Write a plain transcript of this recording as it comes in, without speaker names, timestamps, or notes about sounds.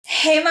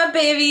Hey my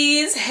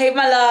babies, hey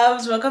my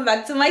loves, welcome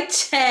back to my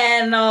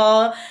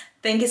channel.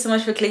 Thank you so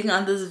much for clicking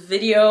on this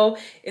video.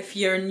 If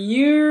you're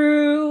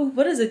new,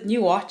 what is it,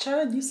 new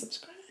watcher, new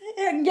subscriber,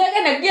 thank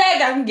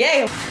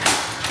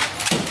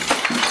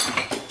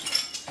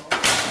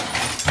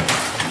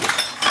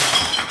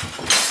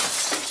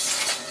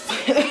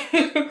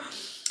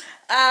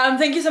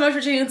you so much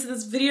for tuning into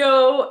this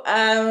video.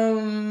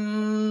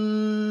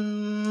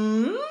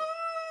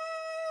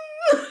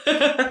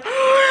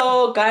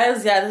 So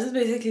guys, yeah, this is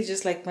basically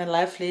just like my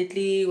life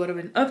lately, what I've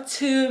been up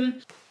to.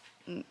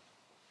 Why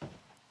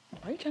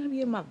are you trying to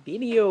be in my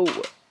video?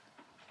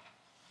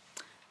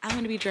 I'm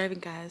gonna be driving,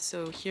 guys.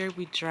 So here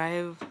we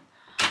drive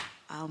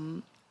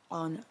on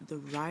the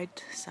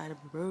right side of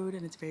the road,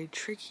 and it's very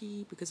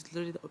tricky because it's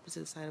literally the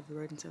opposite side of the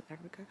road in South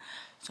Africa,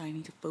 so I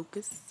need to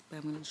focus, but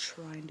I'm gonna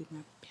try and do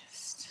my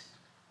best.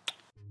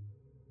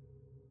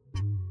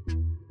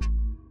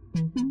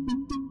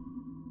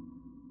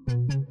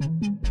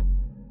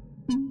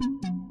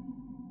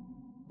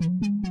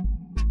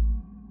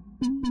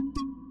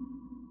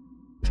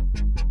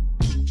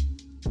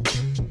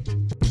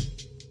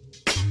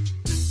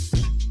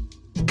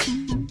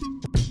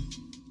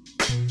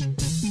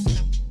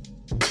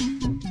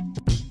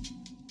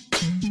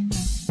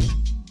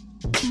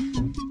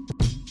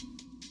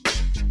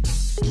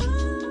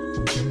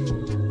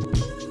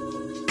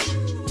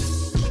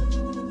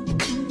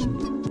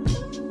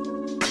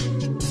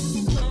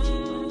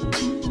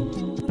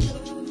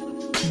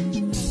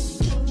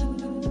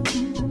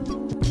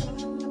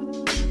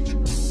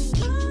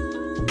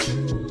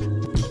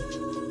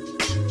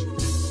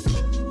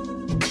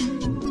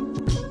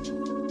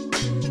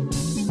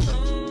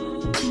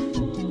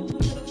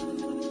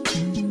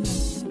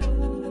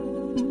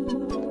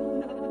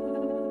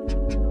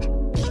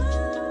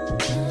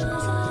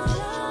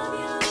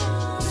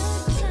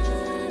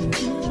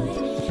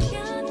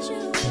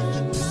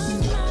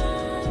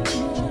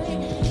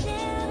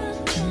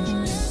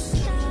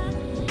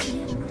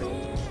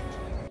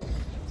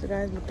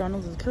 Guys,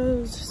 McDonald's is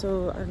closed,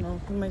 so I don't know,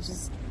 we might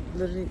just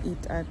literally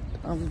eat at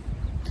I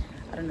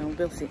don't know,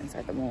 we'll see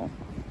inside the mall.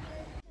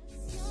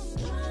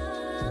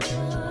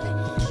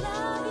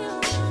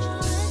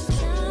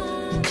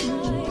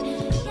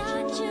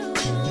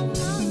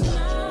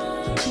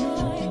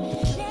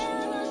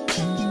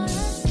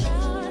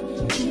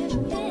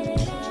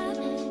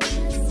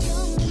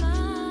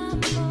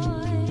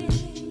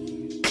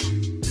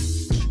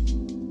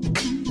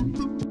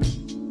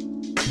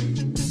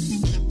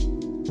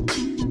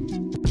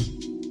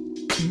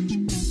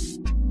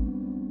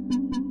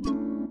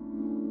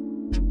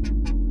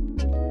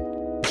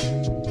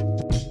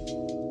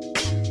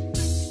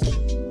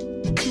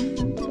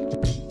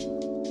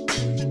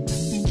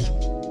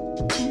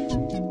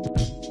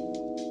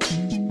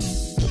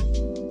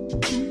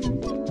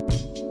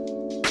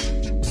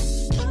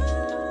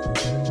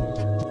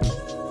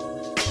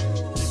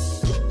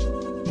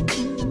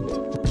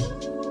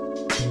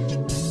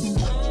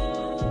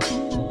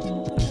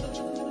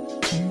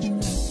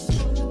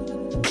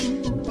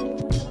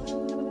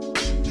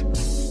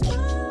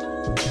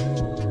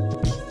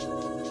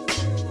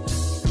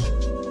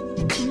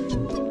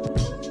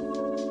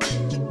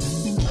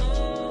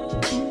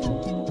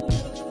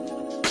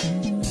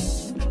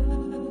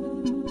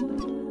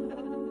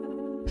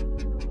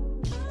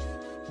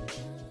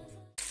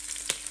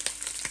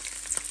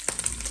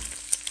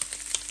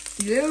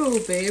 Yo,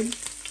 babe.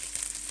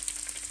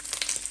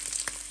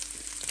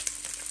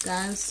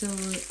 Guys, so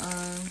we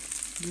are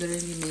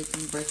literally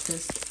making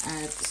breakfast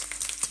at,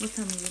 what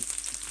time is it?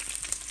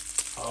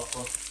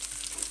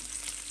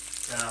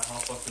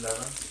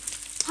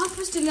 Half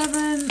past 11.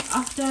 11:30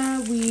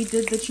 after we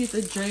did the truth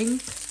or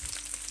drink.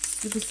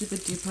 Super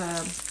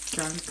duper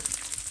drunk.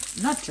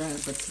 Not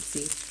drunk, but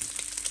tipsy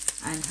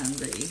and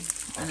hungry.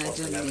 And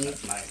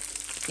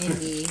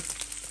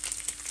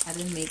I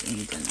didn't make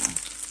any dinner.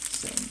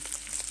 So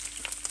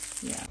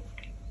yeah.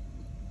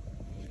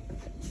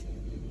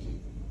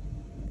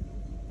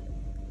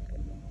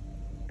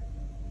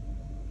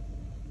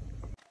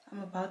 I'm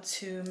about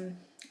to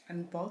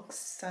unbox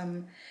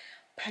some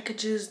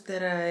packages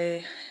that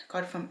I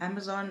got from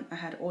Amazon. I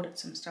had ordered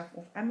some stuff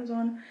off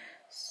Amazon,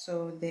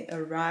 so they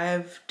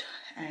arrived,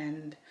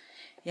 and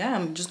yeah,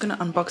 I'm just gonna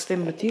unbox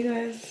them with you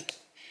guys.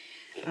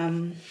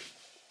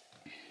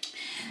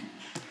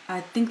 I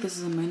think this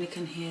is a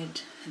mannequin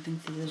head. I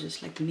think these are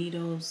just like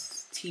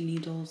needles, tea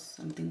needles,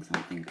 something,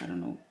 I don't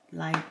know,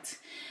 light.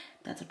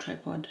 That's a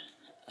tripod.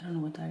 I don't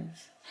know what that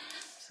is.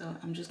 So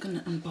I'm just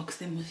gonna unbox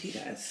them with you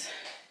guys.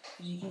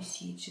 As you can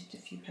see, just a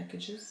few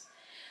packages.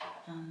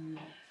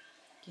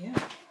 Yeah.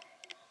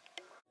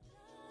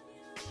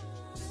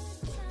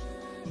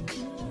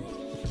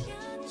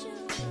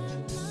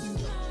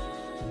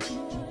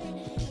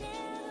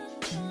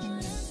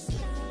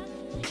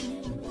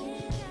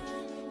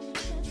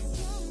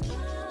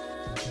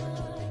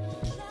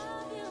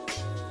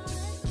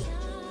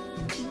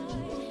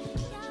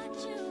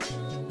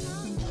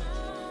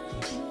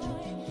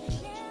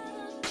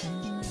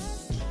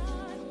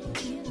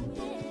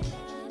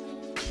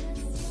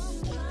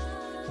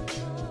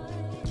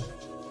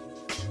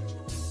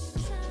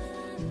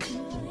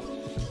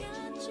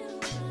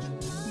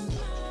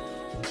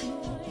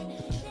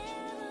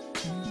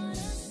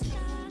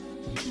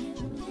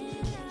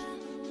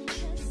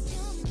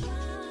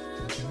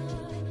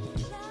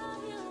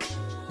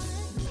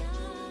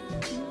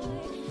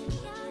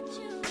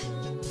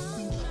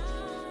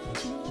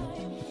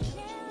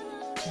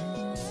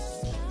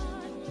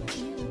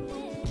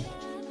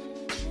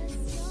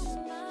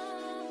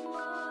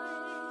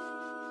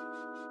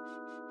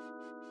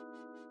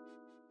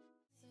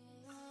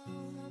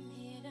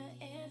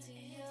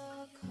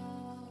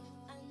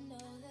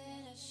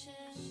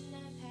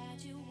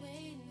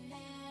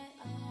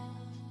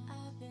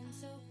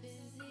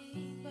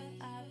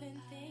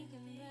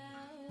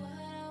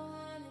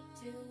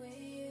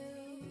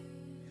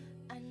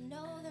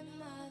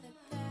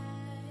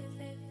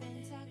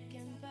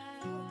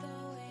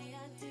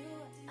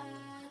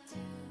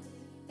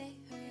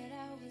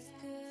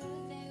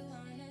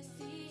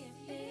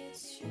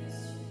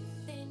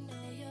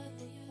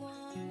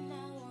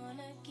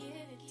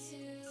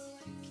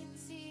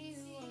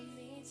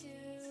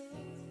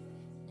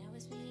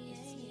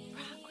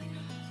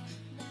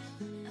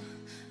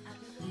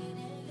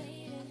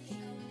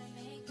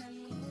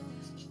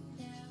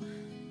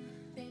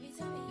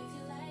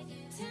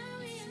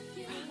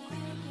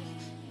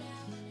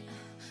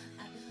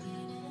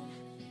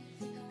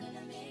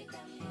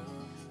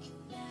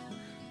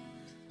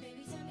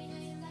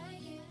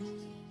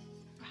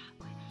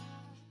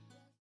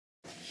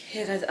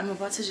 Hey guys, I'm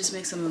about to just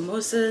make some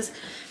mimosas.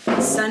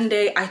 It's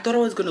Sunday. I thought I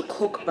was gonna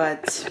cook,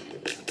 but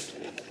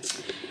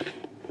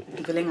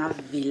I'm feeling a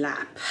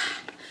vilap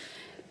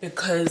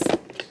because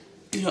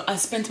I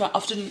spent my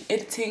afternoon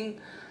editing,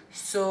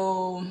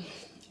 so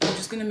I'm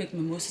just gonna make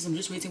mimosas. I'm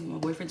just waiting for my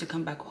boyfriend to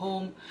come back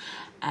home.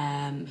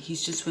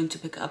 He's just went to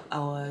pick up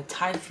our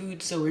Thai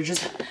food, so we're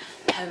just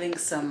having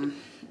some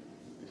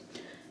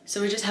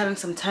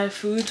Thai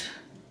food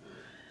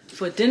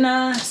for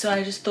dinner. So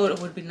I just thought it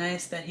would be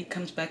nice that he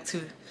comes back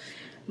to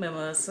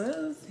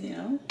mimosas,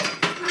 I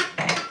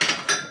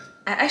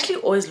actually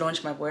always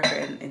launch my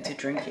boyfriend into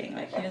drinking.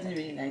 Like, he doesn't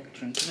really like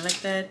drinking like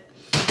that,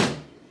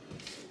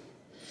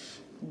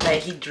 but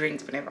he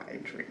drinks whenever I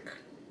drink.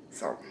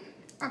 So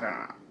I don't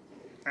know.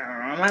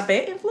 Am I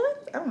bad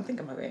influence? I don't think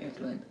I'm a bad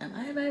influence. Am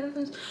I a bad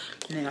influence?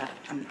 No,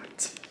 I'm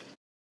not.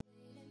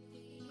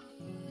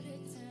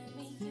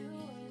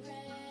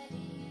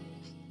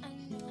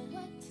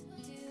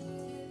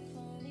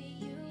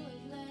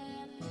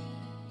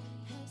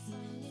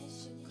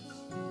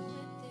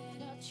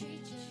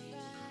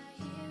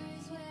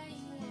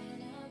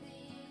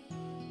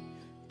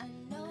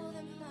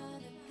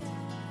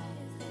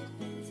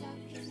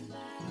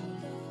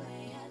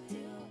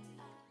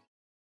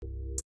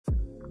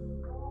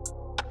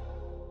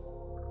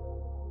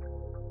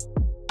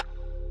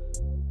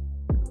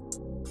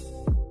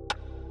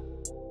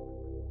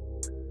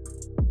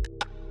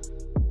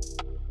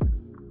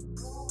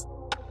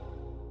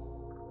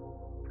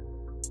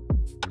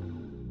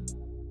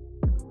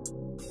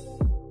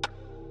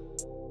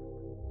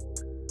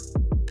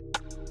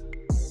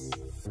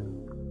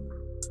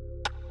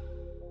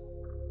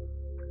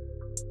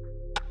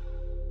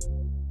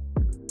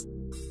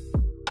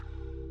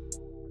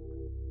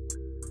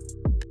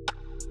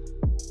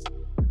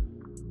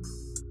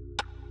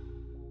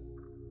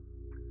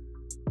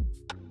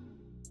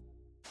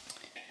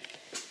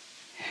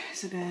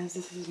 So guys,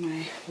 this is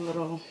my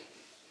little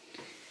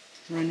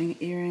running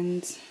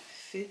errands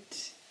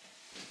fit.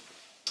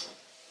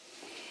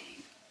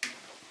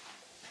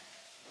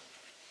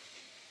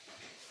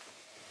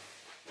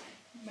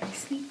 My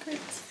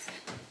sneakers.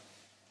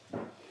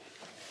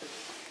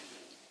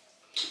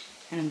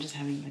 And I'm just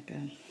having like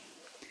a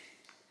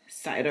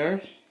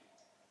cider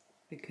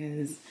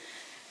because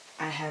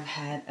I have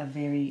had a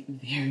very,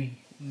 very,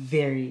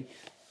 very,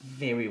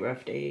 very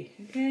rough day.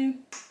 Okay,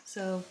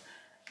 so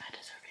I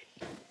deserve it.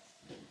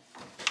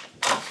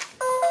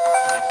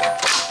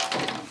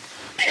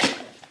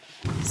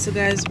 So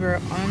guys,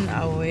 we're on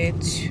our way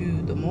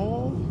to the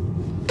mall,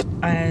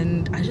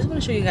 and I just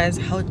want to show you guys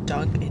how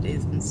dark it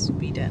is in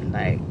Sweden.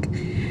 Like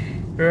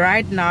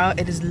right now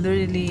it is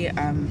literally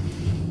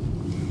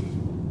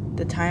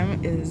the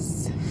time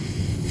is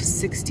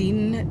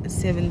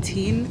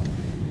 16:17,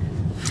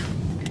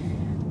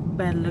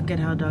 but look at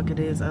how dark it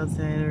is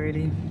outside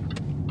already.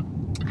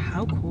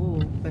 How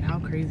cool, but how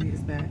crazy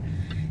is that?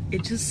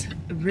 It just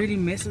really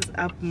messes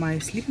up my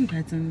sleeping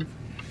patterns.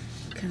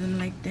 Cause I'm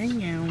like,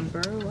 dang,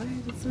 bro, why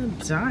is it so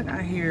dark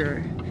out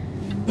here?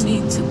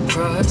 Need to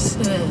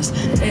process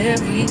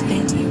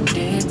everything you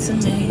did to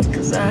me,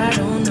 cause I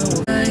don't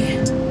know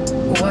why.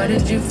 Why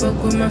did you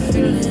fuck with my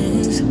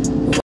feelings?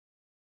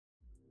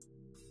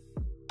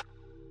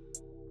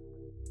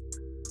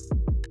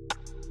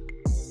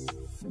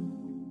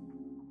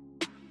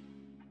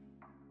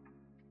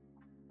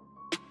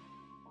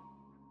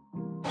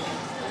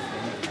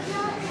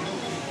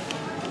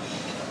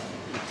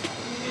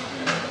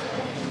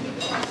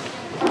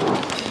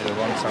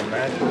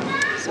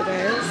 So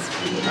guys,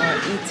 we are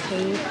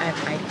eating at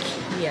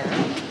IKEA,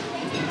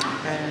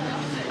 and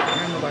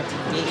I'm about to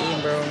get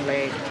in, bro.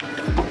 Like,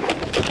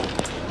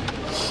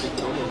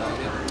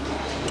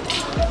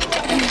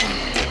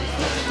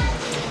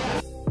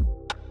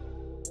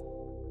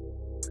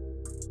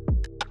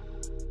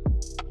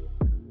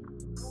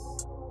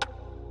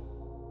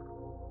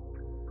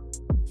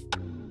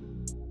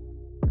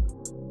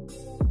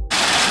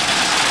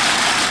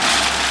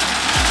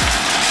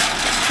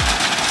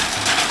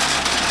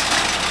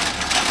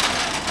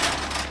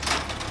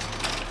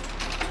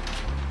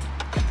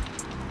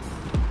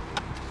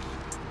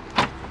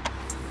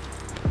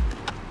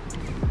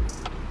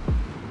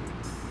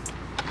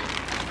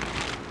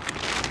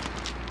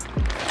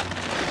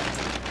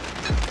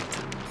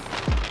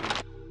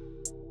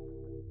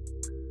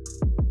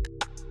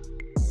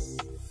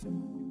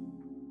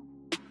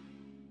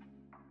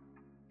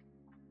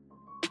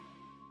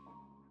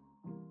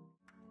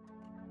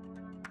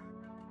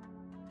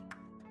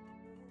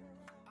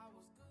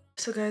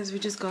 so guys, we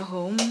just got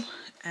home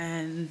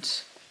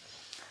and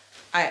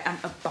I am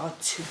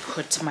about to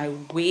put my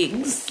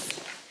wigs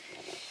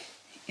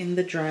in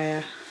the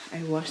dryer.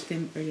 I washed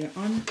them earlier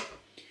on,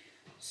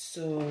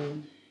 so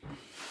I'm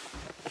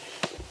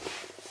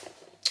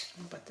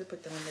about to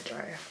put them in the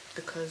dryer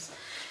because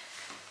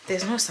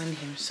there's no sun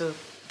here, so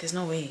there's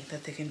no way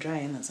that they can dry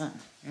in the sun.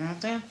 You know what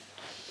I'm saying?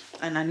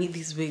 And I need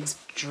these wigs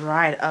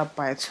dried up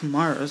by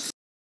tomorrow.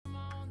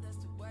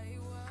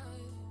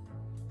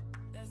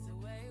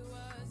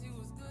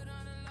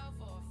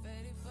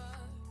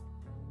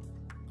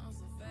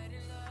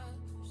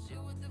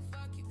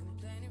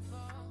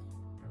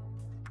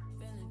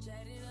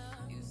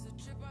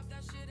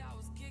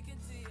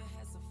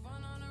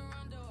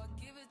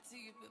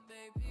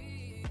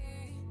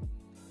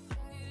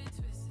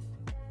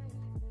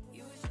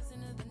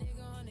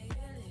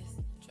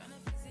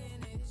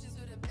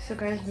 So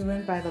guys, we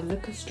went by the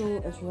liquor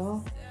store as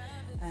well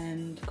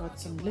and got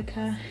some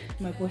liquor.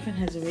 My boyfriend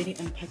has already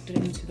unpacked it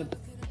into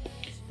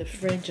the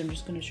fridge. I'm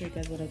just going to show you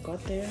guys what I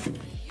got there.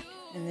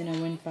 And then I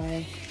went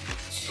by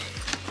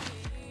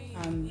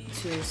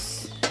to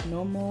this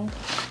normal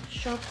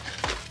shop.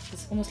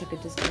 It's almost like a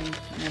discount,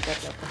 and I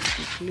got like a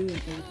glue and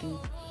everything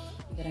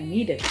that I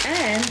needed.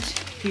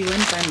 And we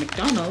went by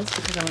McDonald's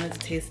because I wanted to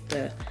taste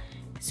the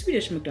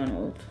Swedish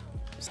McDonald's.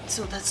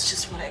 So that's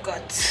just what I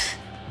got.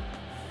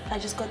 I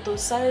just got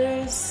those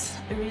ciders.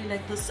 I really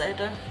like this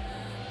cider.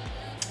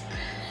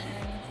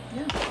 And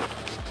yeah.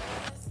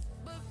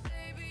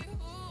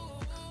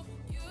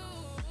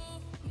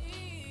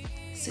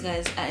 So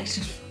guys, I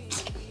actually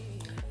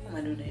what am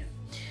I doing here?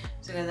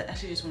 So guys, I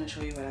actually just want to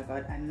show you what I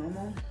got at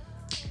normal.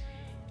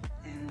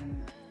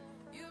 And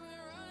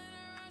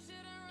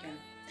yeah,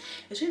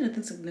 it's really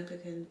nothing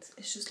significant.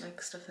 It's just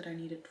like stuff that I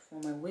needed for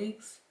my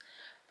wigs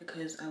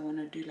because I want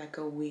to do like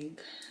a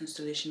wig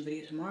installation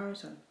video tomorrow.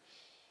 So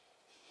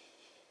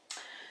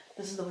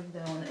this is the wig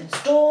that I want to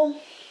install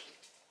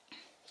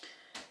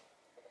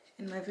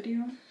in my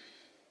video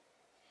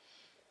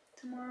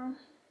tomorrow.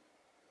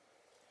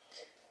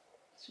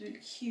 It's really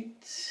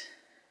cute.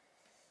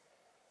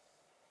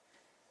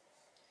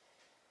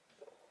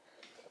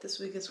 This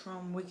wig is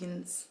from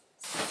Wiggins.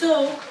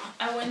 So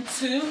I went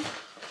to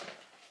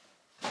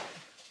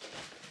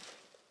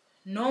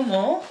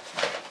normal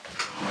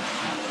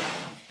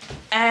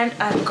and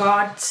I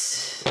got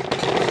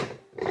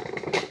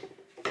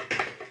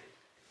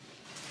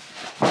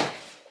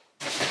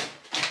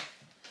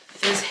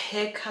this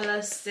hair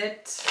color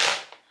set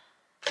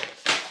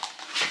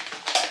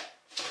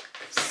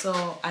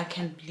so I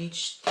can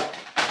bleach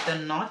the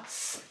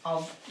knots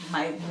of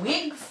my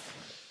wigs.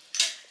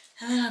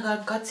 And then I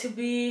got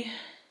Got2b.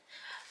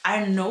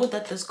 I know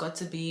that this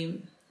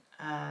Got2b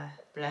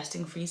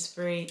blasting free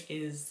spray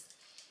is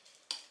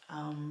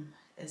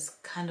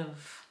kind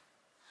of,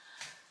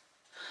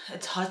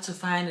 it's hard to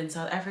find in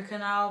South Africa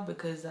now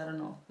because I don't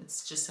know,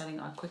 it's just selling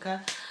out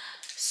quicker.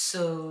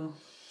 So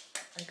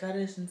I got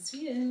it in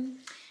Sweden,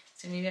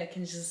 so maybe I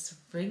can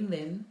just bring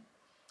them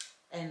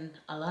and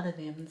a lot of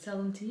them and sell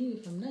them to you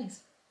if I'm nice.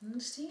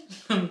 Understand?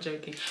 I'm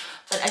joking,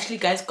 but actually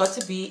guys,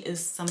 Got2b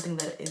is something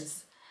that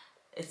is,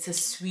 it's a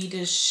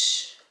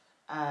Swedish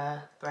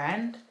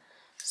brand,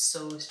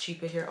 so it's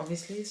cheaper here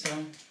obviously. So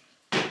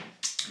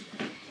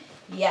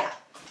yeah,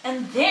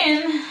 and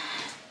then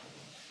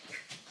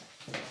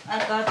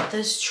I got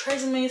this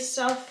Tresemme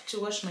stuff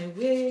to wash my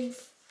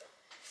wigs.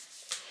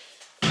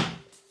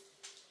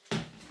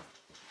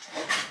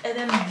 And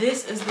then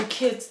this is the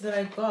kit that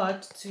I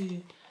got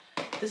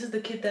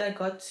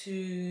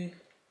to,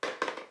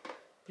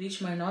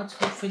 bleach my knots.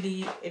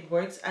 Hopefully it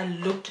works. I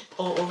looked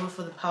all over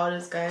for the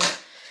powders,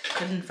 guys.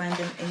 Couldn't find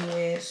them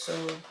anywhere, so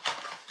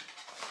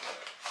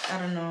I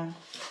don't know.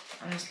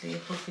 Honestly,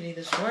 hopefully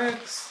this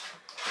works.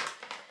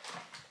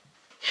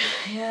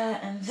 Yeah,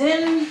 and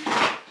then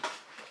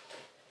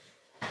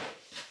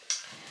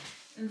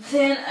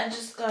I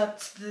just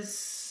got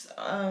this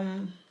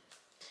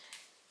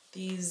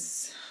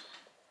these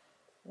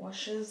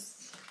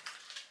washes.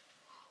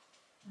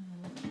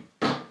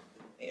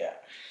 Yeah.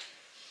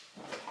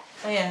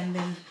 Oh yeah, and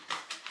then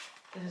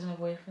this is my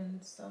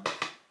boyfriend's stuff.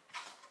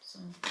 So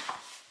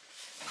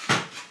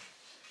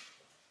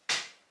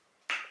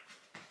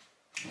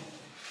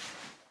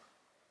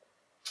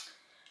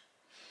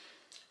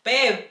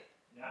babe,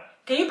 Yeah.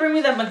 can you bring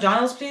me that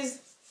McDonald's,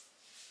 please?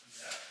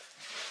 Yeah.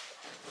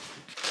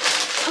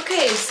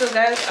 Okay, so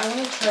guys, I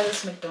want to try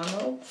this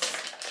McDonald's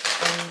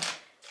and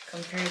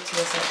compare it to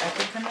the South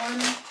African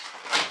one.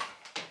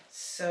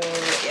 So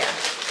yeah,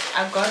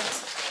 I got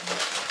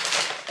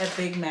a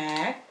Big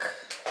Mac,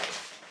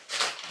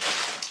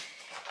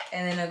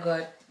 and then I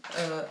got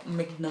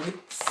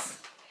McNuggets,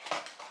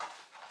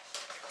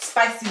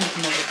 spicy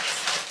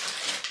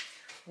McNuggets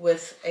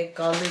with a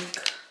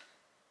garlic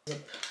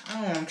dip. I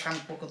don't know, I'm trying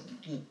to focus on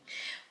it,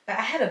 but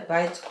I had a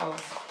bite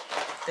of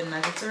the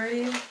nuggets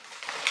already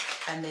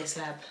and they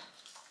slap.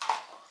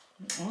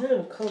 I'm a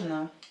little cold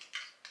now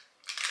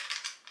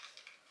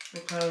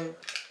because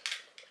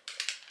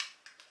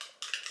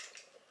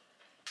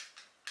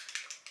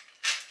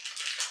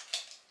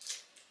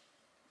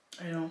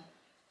I know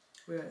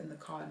we're in the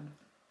car,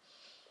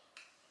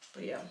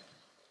 but yeah,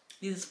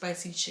 these are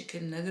spicy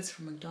chicken nuggets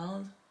from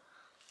McDonald's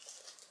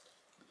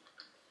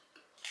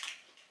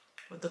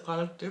with the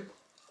garlic dip.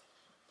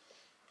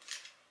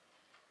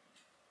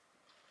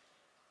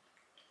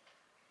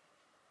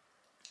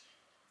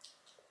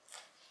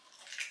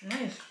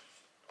 Nice.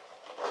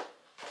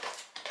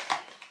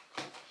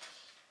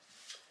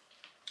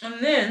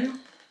 And then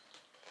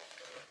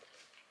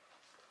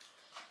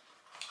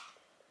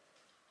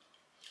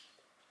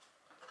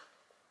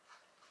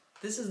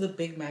this is the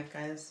Big Mac,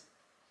 guys.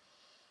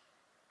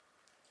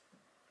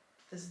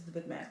 This is the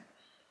Big Mac.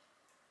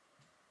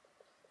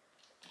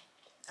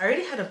 I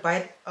already had a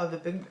bite of the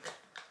Big Mac.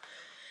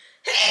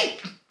 Hey!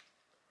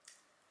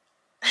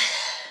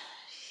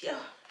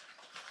 Yeah.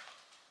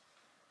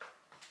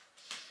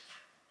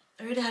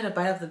 I already had a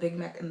bite of the Big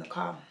Mac in the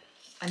car.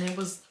 and it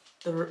was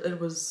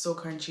so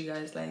crunchy,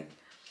 guys. Like,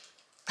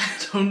 I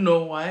don't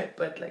know why,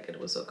 but like it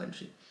was so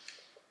crunchy.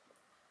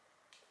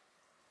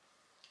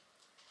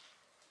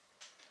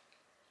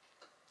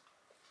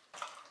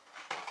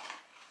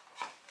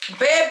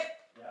 Babe,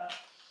 Ja.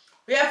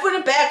 we have food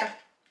in the bag.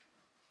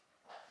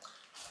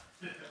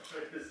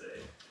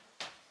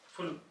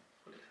 Fuld.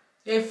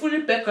 We have food in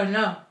the bag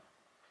now.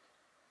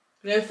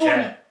 We have food.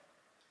 Ja.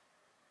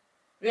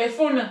 Vi har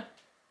fundet.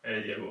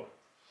 Jeg går.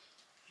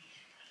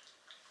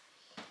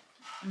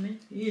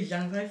 Men det er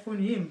langt, jeg har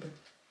fundet hjemme.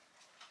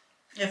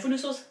 Jeg har fundet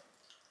sås.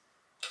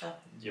 Ja.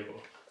 Jeg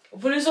går.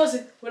 Og fundet sås.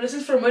 Hvor det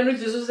synes fra mig nu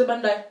til sås er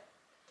bandai.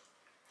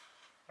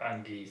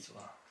 Angis,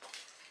 va?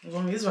 Jeg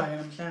går ikke svare,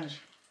 jeg klarer.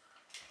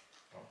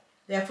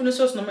 Jeg har fundet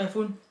sås, når jeg har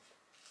fundet.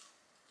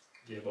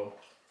 Jeg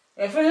går.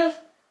 Jeg har fundet.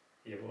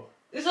 Jeg går.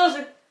 Det er sås.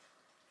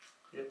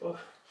 Jeg går.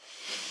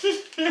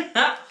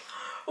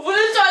 Og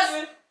fundet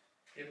sås.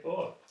 Jeg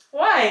går.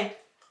 Why?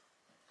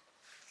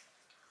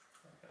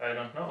 I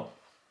don't know.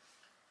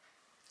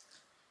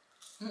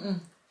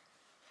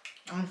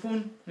 I'm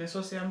phone. Jeg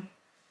så ser ham.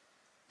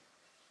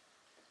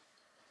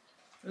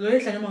 Jeg ved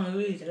ikke, hvor mange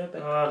ud i det der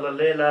bag. Ah, la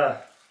lela.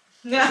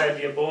 Ja.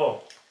 Sagde jeg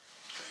går.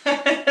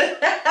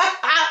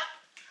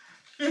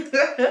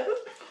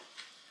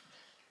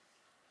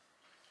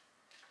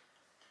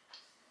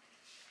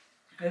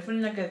 Har jeg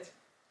fundet nugget?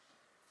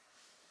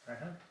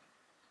 Aha.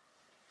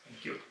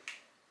 Thank you.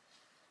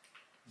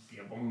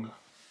 Beer bonga.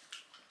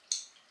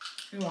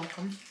 You're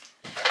welcome.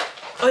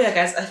 Oh yeah,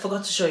 guys, I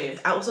forgot to show you.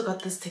 I also got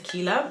this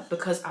tequila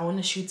because I want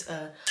to shoot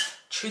a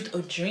truth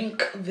or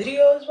drink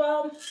video as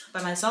well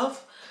by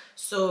myself.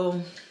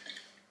 So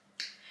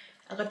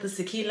I got this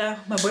tequila.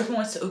 My boyfriend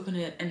wants to open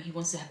it and he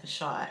wants to have a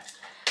shot.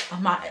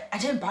 But I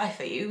didn't buy it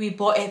for you. We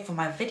bought it for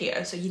my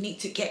video. So you need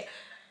to get,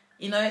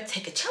 you know,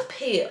 take a chill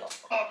pill.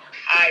 Oh,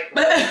 hi.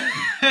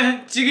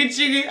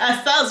 Chiggy,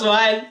 I sounds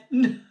wild.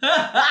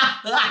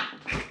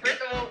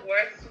 First of all,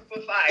 we're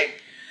super fine.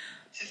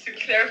 Just to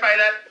clarify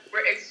that,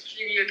 we're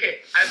extremely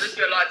okay. I miss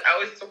you a lot. I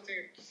always talk to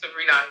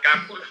Sabrina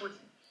and cool food.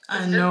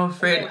 I know,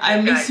 Fred.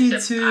 I miss you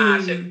too.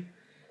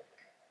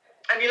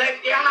 And you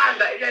like your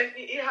hand,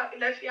 you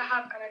left your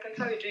hand, and I can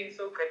tell you're doing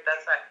so good.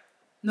 That's why.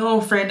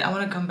 No, Fred, I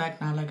want to come back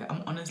now. Like,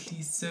 I'm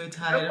honestly so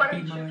tired of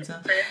being by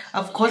myself.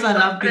 Of course, I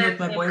love being with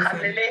my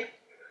boyfriend.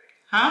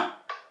 Huh?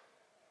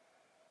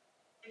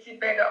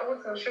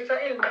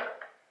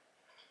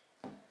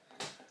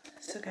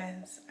 So,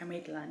 guys, I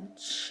made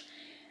lunch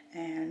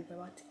and we're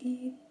about to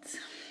eat.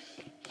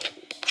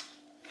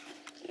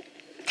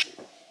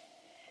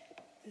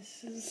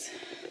 This is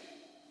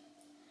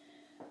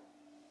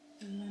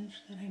the lunch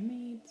that I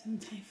made, some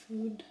Thai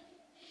food.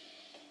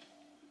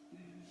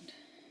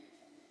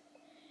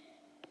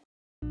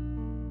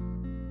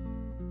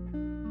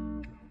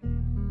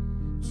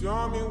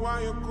 Tell me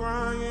why you're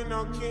crying,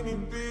 how can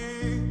it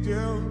big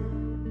deal?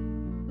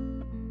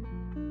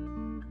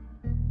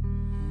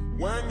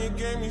 When you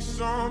gave me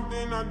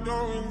something I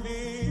don't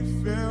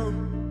really feel,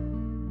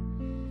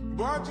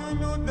 but you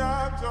knew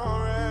that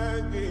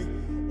already.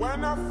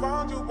 When I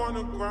found you on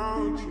the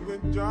ground, you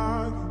were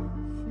jogging.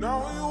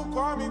 Now you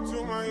call me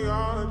to my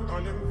yard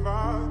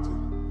uninvited.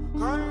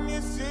 Can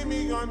you see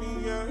me on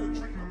the edge?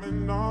 I'm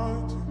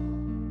annoyed.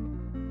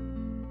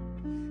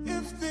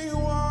 If the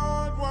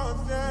world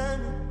was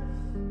ending,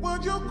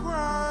 would you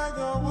cry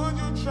or would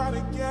you try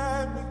to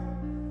get me?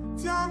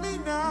 Tell me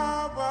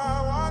now,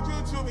 I want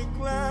you to be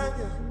clear,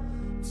 yeah.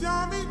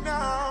 Tell me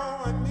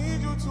now, I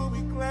need you to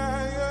be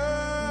clear,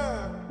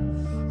 yeah.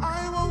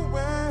 I will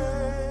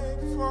wait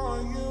for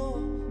you,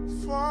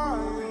 for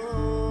you.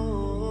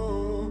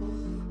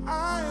 I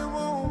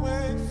will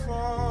wait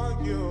for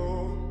you.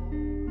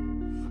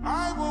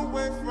 I will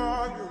wait for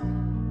you.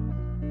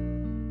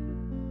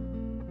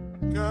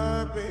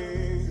 Girl,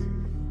 babe,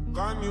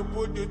 can you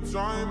put the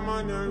time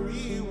on a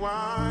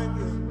rewind,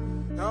 yeah?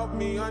 Help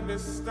me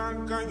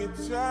understand, can you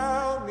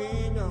tell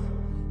me now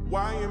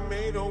why you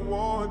made a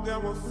war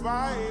that we're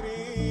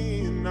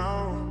fighting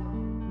now?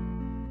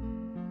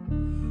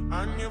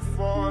 And you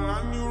fall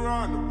and you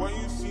run when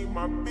you see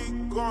my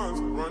big guns.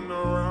 Run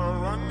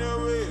around, run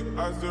away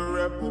as the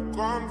rebel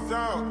comes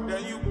out. There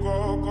you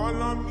go,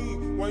 call on me.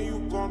 When you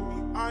call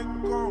me, I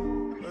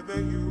come. But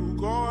then you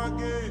go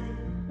again.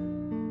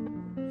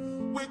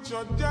 With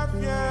your deaf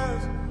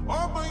ears,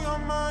 open your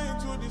mind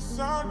to the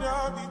sound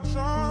of the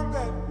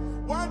trumpet.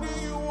 What do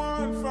you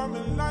want from a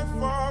life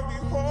of the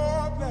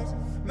hopeless?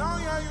 Now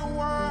yeah, you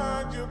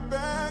want, you're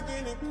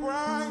begging and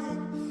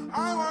crying.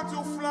 I want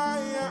to fly,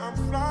 yeah, I'm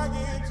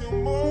flying to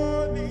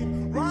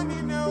morning.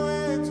 Running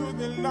away to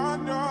the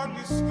land of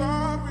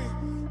discovery.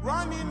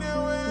 Running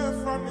away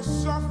from the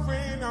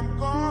suffering, I'm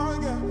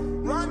gone, yeah.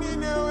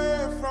 Running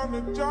away from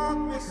the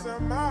darkness,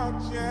 I'm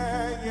out,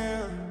 yeah,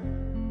 yeah.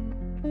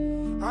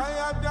 I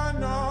have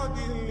done all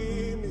the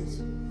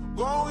limits,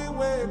 going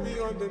way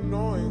beyond the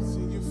noise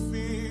in your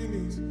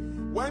feelings.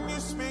 When you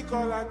speak,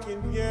 all I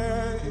can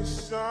hear is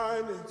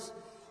silence.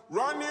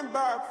 Running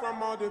back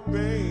from all the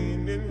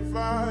pain and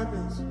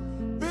violence.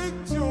 Big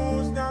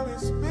tunes, now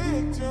it's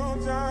big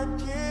tunes, I'm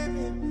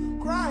kidding.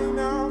 Crying. high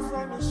now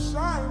from the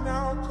shine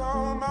now,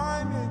 call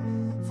my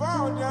name.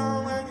 Fall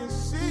down when you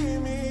see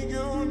me,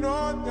 you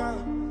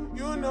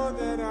know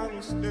that I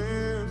was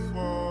there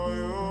for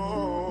you.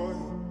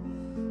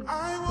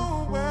 I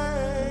will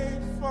wait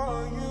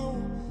for you,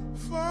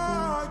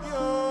 for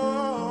you.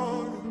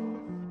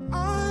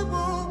 I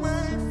will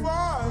wait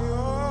for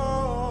you.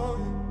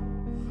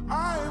 I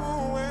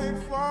will wait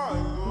for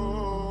you.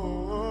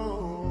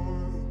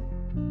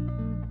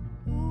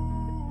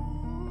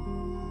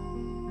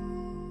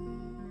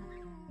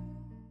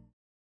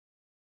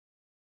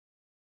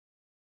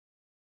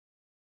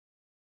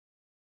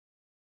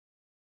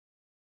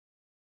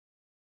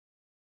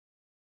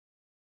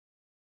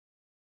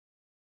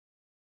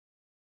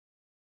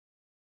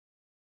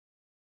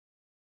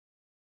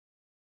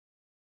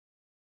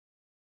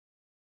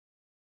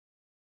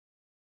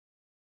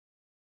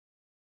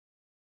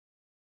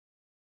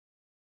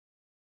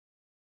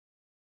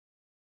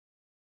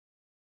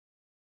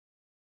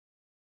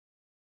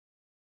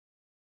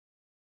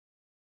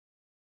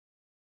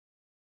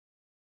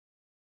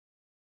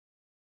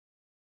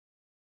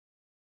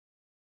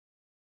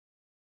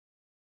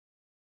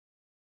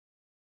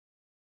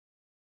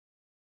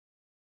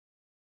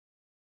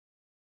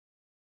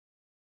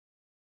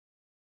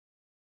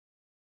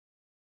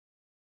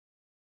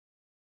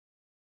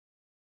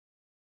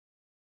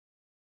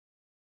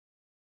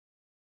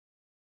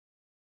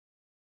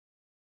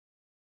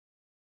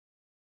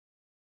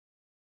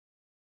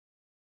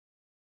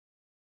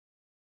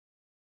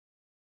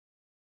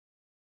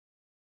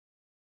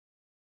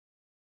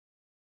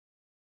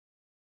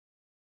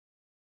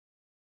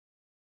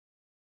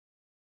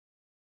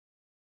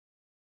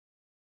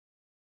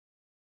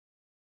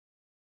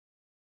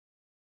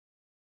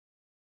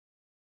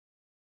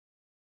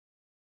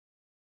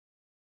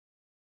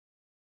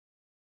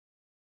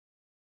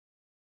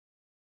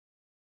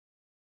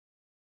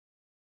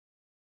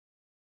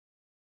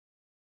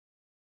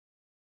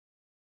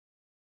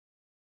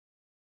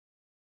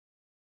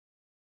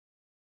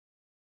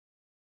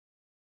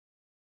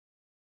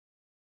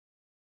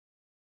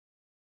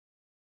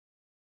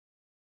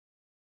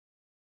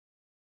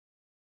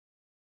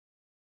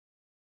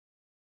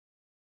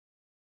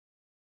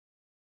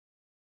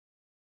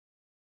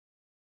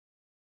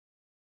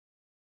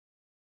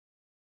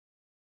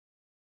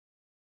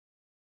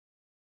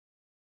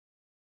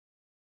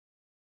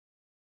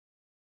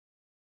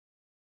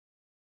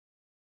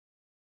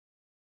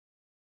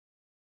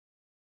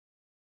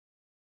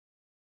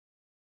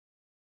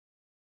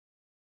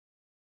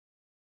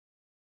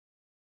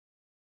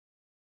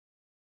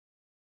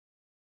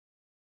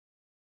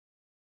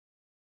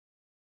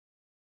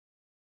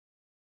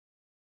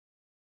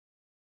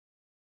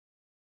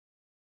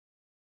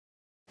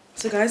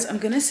 So guys, I'm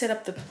gonna set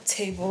up the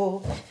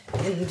table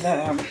in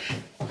the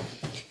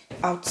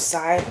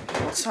outside.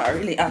 Well, it's not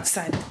really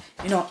outside,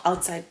 you know,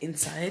 outside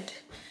inside.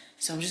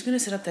 So I'm just gonna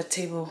set up that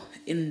table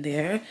in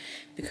there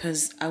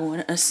because I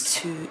want us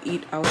to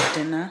eat our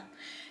dinner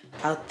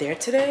out there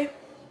today.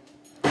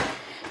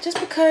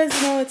 Just because,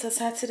 you know, it's a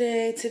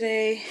Saturday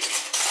today,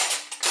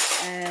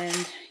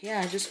 and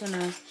yeah, I just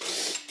wanna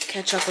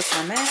catch up with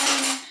my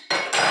man,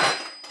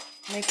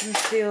 make him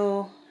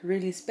feel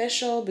really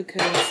special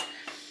because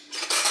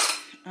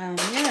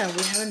yeah,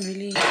 we haven't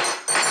really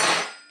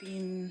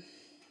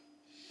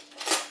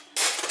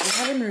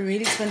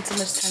spent too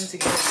much time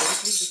together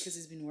lately because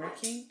he's been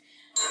working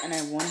and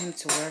I want him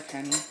to work,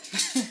 honey.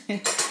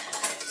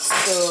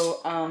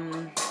 So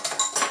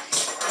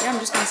yeah, I'm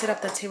just gonna set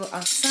up that table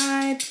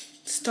outside,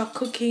 start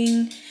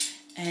cooking,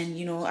 and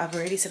you know, I've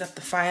already set up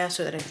the fire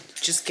so that it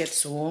just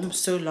gets warm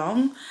so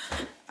long,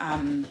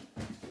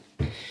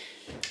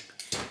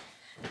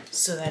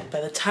 so that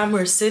by the time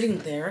we're sitting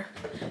there,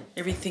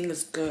 everything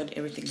is good,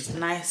 everything is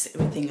nice,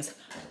 everything is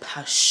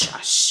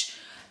hush-hush,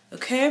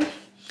 okay?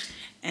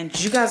 And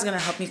you guys are gonna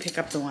help me pick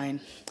up the wine.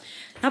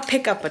 Not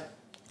pick up, but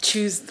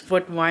choose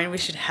what wine we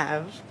should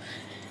have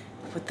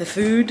with the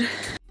food.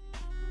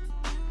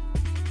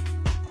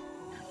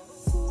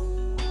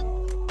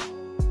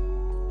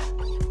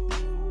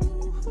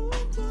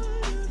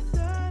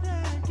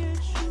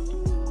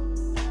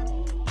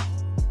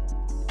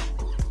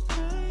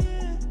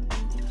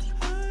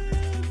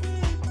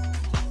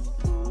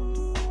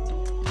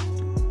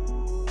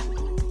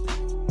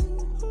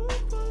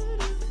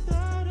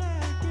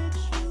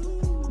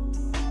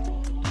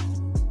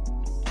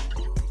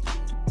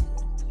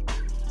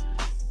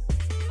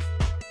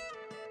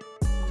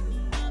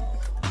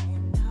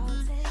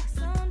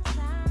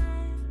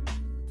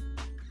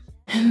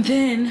 And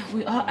then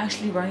we are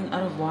actually running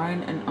out of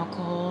wine and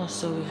alcohol,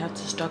 so we have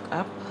to stock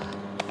up.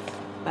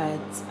 But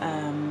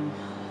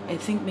I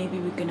think maybe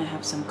we're gonna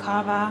have some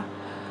cava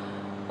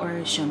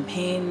or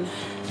champagne,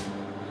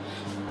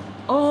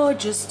 or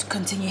just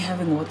continue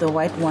having the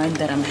white wine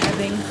that I'm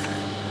having.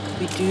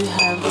 We do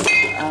have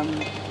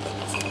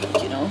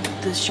you know,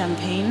 this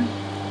champagne,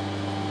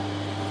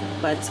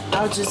 but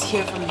I'll just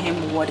hear from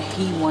him what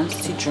he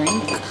wants to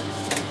drink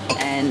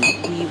and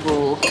we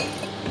will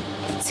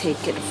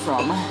take it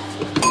from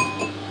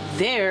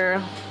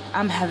there.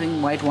 I'm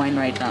having white wine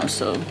right now,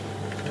 so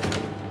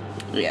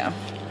yeah.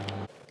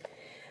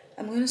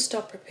 I'm gonna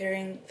start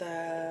preparing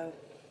the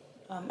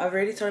I've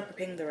already started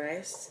preparing the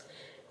rice,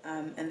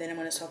 and then I'm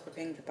gonna start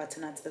preparing the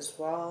butternuts as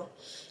well.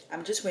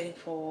 I'm just waiting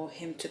for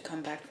him to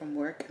come back from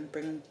work and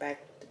bring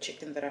back the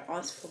chicken that I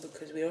asked for,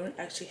 because we don't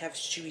actually have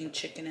stewing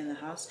chicken in the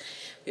house.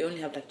 We only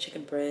have like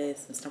chicken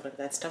breasts and stuff like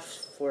that, stuff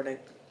for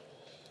like,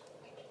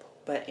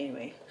 but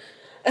anyway.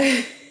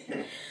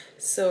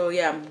 So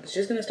yeah, I'm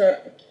just gonna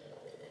start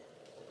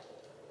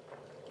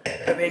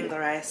preparing the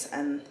rice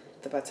and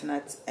the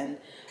butternuts, and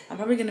I'm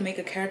probably gonna make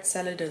a carrot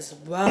salad as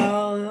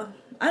well.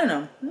 I don't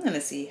know, I'm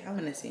gonna see.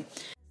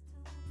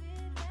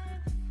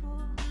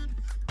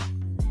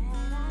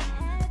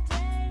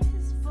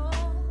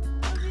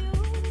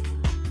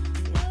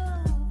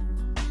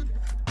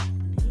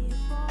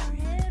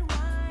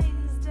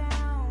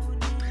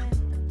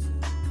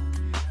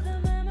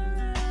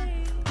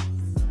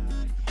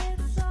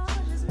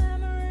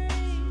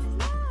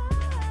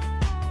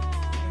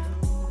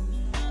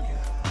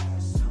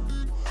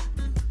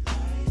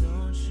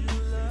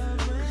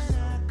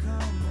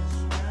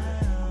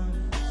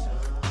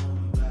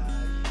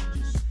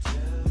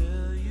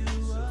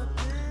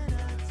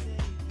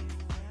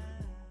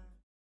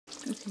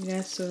 Okay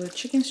guys, so the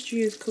chicken stew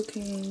is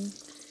cooking.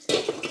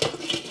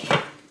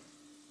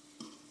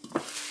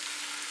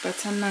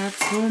 Butternut,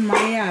 oh my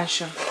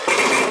gosh,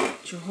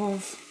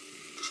 Jehovah.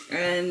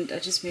 And I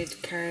just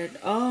made carrot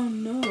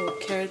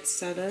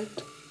salad.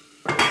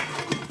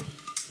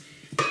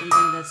 And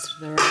then that's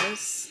the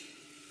rice.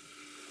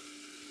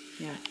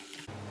 Yeah.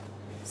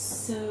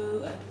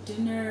 So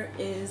dinner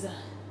is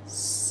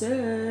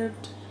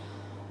served.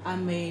 I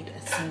made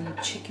some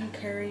chicken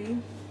curry,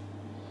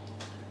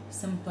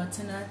 some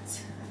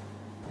butternut,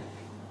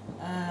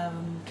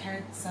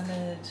 carrot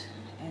salad,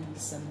 and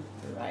some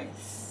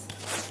rice.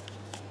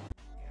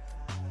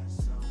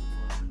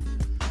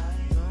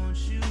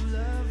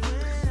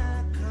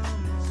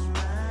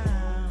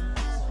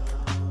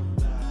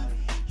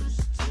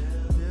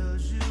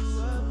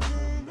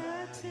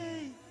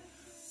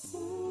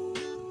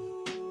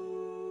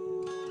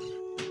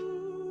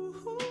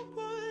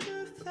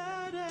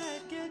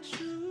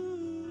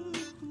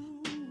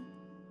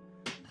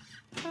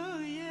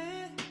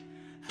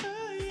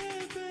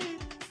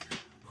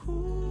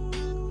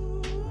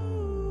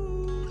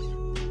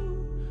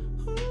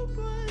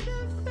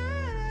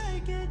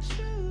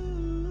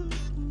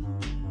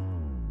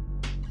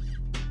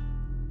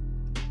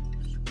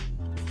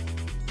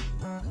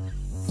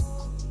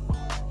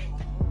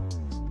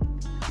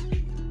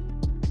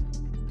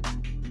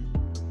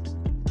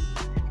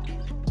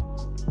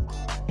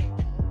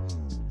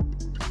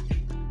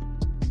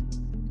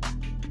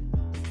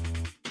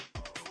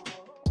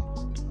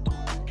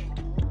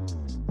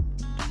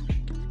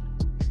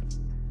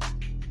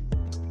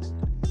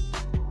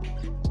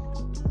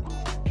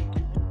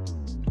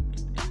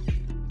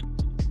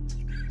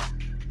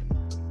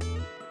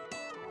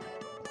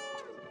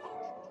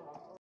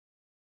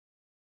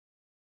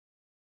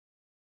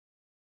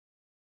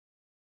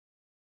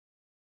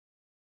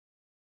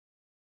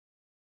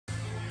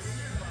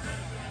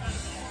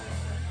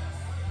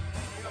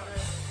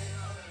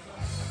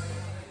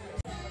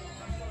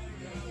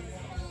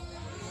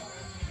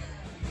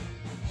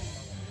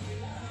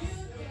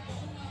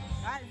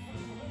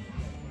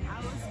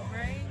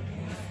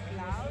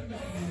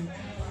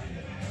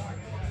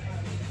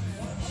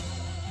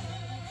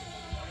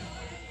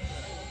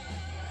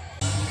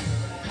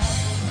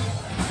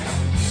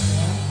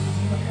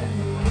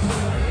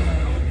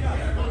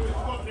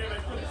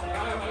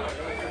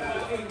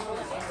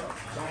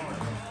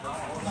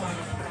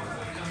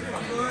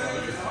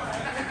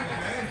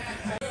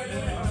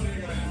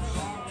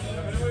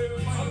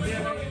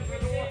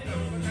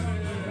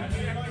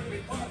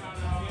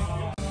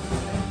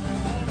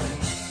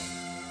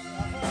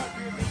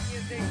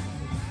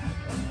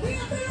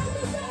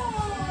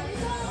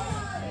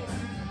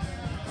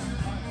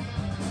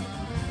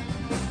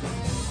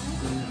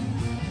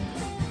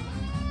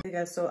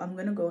 Guys, so I'm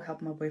gonna go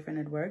help my boyfriend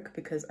at work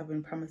because I've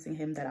been promising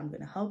him that I'm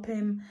gonna help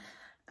him,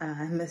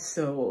 and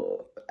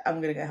so I'm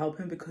gonna go help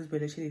him because we're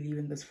literally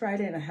leaving this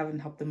Friday and I haven't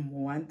helped him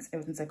once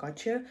ever since I got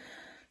here.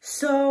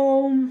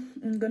 So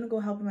I'm gonna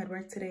go help him at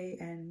work today,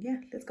 and yeah,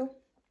 let's go.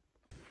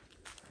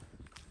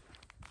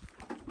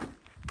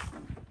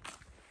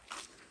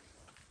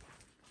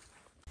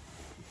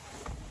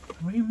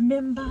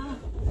 Remember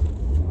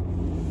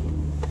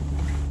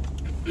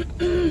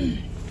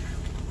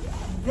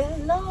the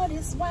Lord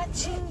is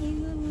watching you.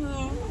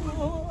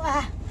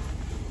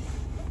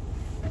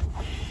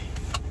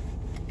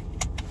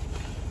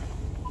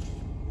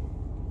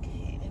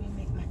 Okay, let me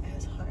make my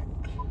ass hard.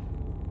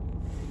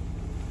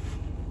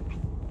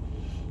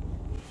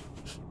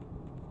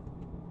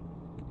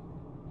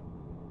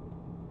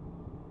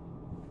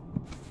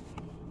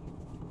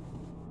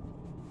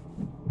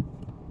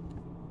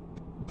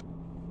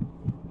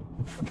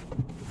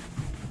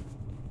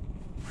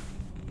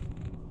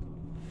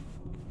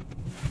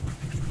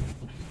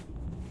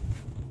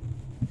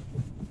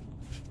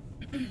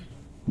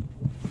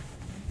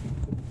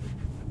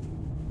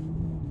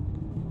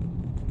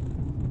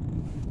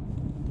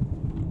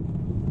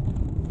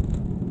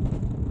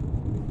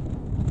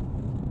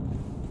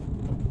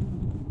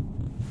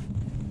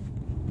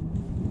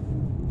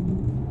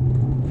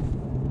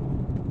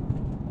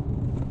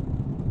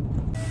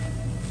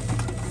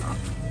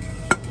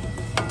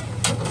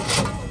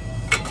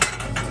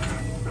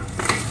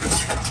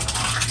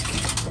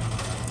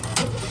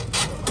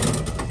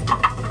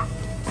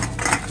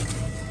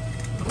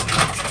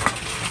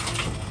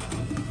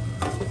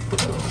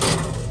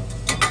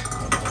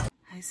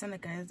 Sana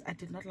guys, I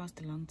did not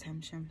last a long time,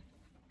 Shem.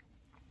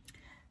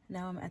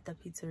 Now I'm at the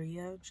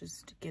pizzeria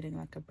just getting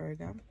like a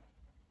burger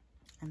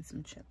and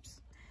some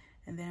chips,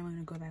 and then I'm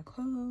gonna go back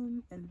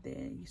home, and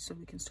then so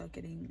we can start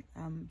getting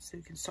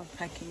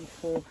packing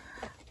for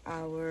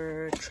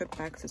our trip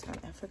back to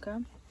South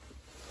Africa.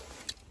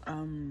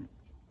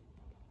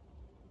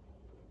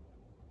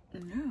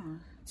 Yeah,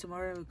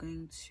 tomorrow we're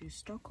going to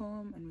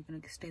Stockholm and we're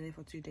gonna stay there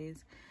for 2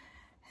 days,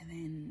 and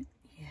then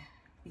yeah,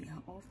 we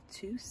are off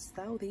to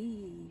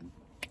Saudi.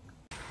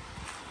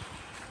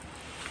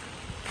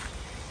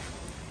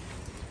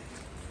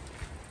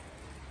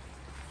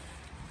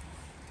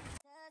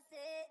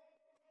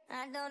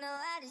 I don't know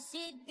how this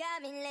shit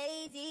got me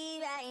lazy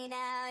right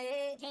now,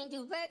 yeah. Can't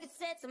do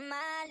Percocets on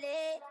my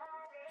leg.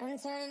 I'm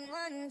turning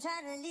one,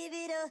 trying to live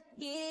it up.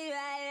 Yeah,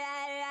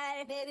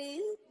 right, baby,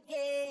 ooh,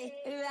 yeah,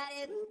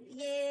 right, ooh,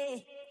 yeah.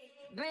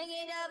 Bring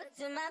it over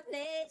to my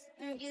place.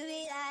 You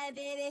be like,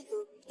 baby,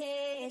 who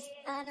cares?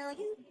 I know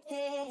you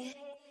care.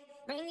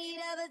 Bring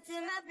it over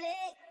to my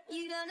place.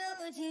 You don't know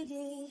what you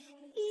did.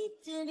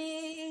 Eat to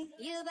me.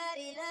 Your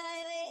body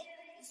lightweight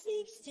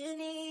speaks to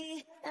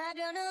me. I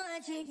don't know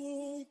what you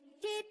did.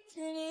 Get to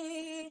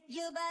me.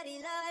 Your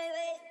body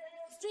lightweight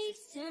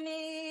speaks to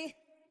me.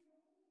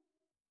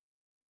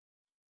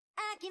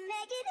 I can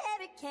make it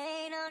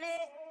hurricane on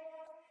it.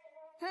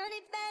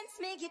 100 bands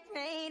make it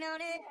rain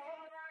on it.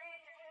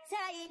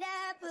 Tie it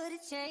up, put a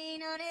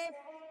chain on it.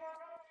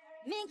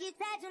 Make it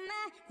tattoo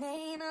my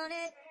name on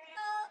it.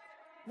 Oh,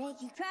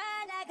 make you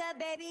cry like a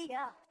baby,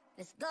 yeah.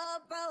 Let's go,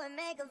 bro, and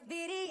make a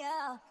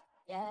video,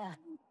 yeah.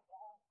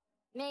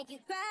 Make you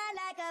cry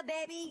like a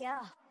baby,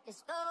 yeah.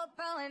 Let's go,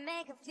 bro, and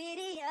make a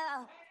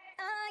video.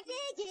 Oh,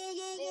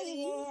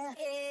 yeah,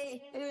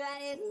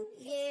 right,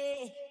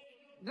 yeah.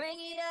 Bring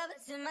it over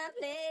to my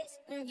place.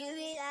 You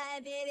be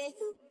like, baby,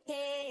 who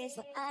cares?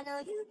 But I know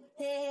you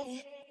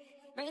care.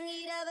 Bring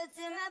it over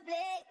to my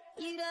plate.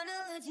 You don't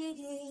know what you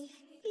did.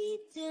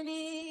 Eat to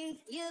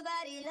me. Your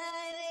body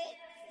lightweight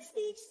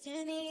speaks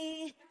to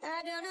me.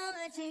 I don't know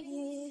what you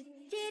did.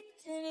 Get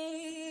to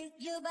me.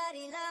 Your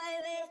body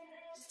lightweight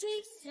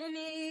speaks to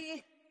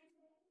me.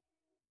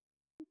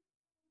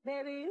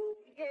 Baby, you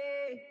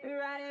yeah,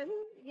 right,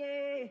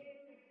 yeah.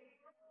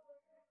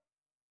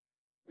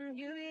 You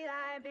be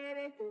like,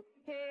 baby, who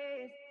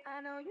cares?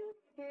 I know you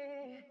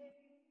care.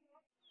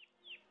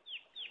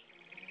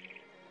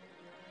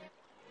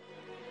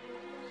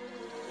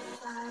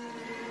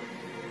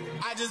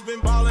 I just been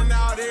ballin'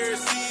 out every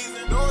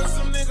season. Knowing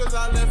some niggas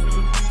I left in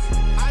the beast.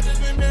 I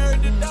just been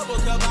married to double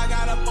cup. I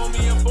got up on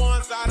me and four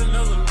inside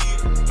another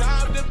leader.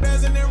 Time to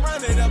pass and then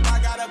run it up.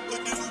 I gotta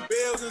put the new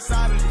bells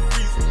inside of the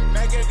freezer.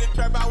 Back at the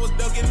trap, I was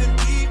ducking the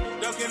beat.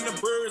 Ducking the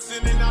birds,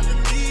 sending out the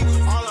meat.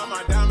 All of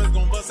my diamonds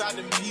gon' bust out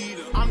the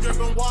meter. I'm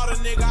dripping water,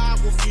 nigga, I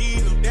will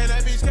feed her. Then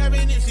that bitch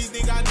cabin if she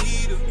think I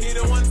need her. Hit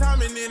her one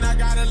time and then I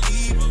gotta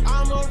leave her.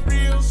 I'm a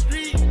real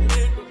street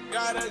nigga.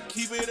 Gotta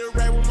keep it a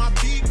rap with my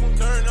people.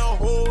 Turn the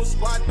whole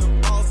squad to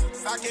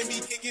bosses. I can't be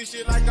kicking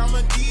shit like I'm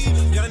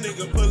Adidas. Young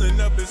nigga pulling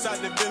up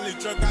inside the Bentley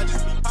truck. I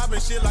just be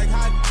popping shit like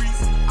hot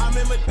grease. I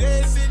remember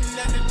dead sitting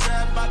at the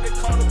trap, about to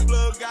call the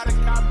plug, got a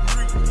cop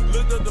 3.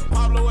 Looked up the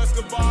Pablo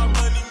Escobar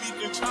money, meet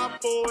the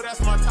Chapo,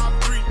 that's my top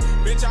 3.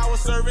 Bitch, I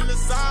was serving the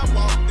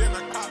sidewalk, then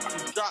I cop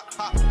and drop,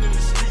 hop in the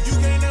street. You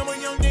can't name a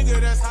young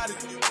nigga that's hot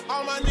as you.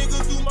 All my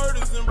niggas do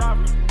murders and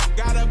robberies.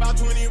 Got about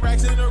 20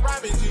 racks in the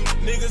rabbit jeans.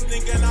 Niggas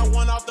thinking I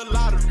won off the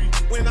lottery.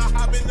 When I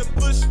hop in the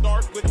push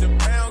start with the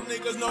pound,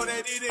 niggas know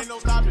that it ain't no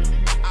stopping me.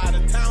 Out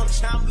of town,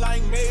 champ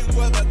like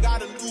Mayweather.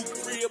 Got a new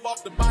crib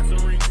off the boxing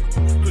ring.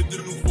 Put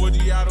the new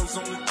 40 autos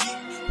on the Jeep.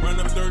 Run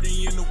up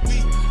 30 in a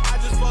week. I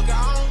just fuck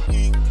I don't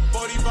eat.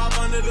 45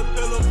 under the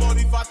pillow,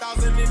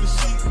 45,000 in the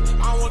sheets.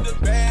 I want the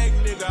bag,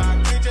 nigga. I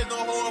can't just no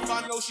hoe if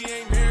I know she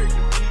ain't married to me.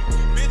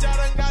 Bitch, I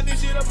done got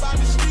this shit up out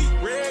the street.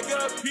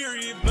 Regular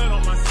period, blood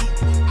on my seat.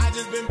 I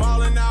just been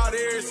ballin' out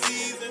every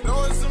season.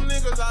 Knowing some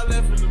niggas I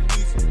left in the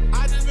beast.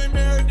 I just been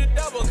married to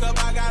double cup.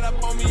 I got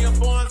up on me and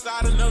four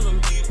inside another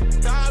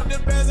leader. Time to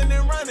pass and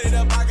then run it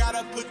up. I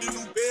gotta put the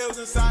new bells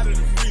inside of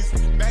the freezer.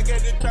 Back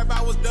at the trap,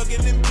 I was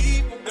ducking them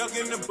people.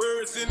 Ducking the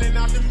birds, sending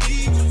out the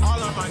meat. All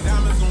of my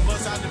diamonds gon'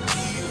 bust out the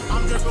beat.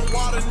 I'm dripping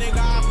water,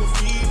 nigga, I will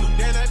feed her.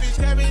 Then that bitch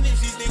cabin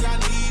if she think I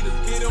need her.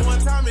 Hit her one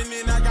time and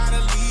then I gotta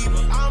leave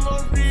her. I'm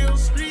a real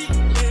street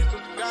nigga.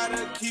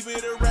 Gotta keep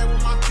it a rap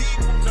with my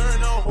people. Turn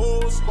the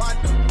whole squad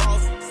to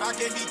bosses. I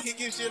can't be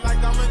kicking shit like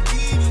I'm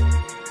Adidas.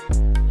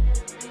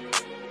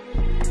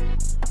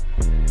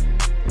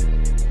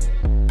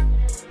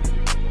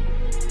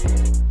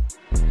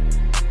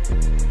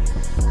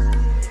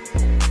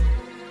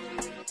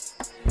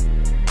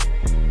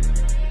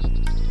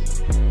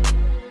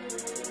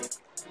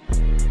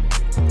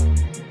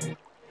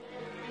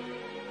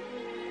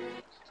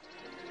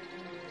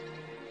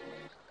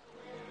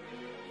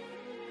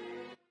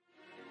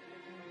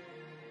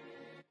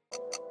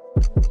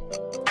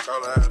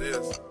 Call it how it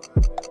is.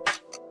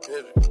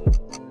 Hit it.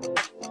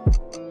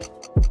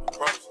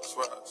 Promise, I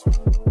swear, I swear.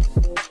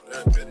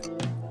 That's it.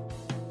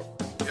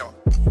 Yo,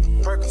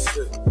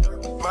 Percocet,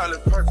 Miley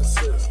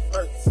Percocet,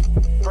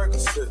 Percocet.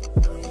 Percocet,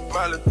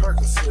 Miley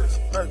Percocet,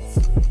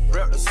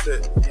 rep the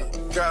set,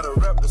 gotta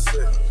rep the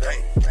set.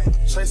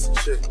 Chase a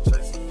chick,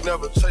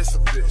 never chase a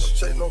bitch.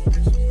 Chase no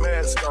bitch.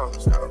 Mask on,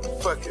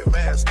 fuck it,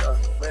 mask on,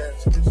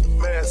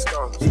 mask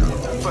on,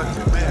 fuck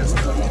it, mask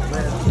on.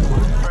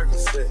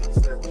 Percocet,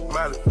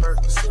 Miley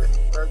Percocet,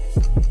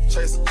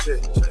 chase a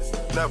chick,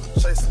 never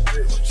chase a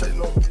bitch. Chase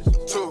no bitch.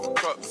 2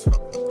 cups,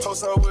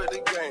 toast her with the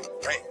game.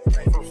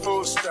 From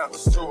food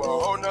stamps to a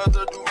whole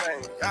nother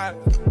domain.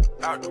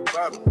 Out the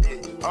bottom,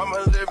 I'm a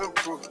living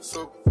proof.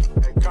 So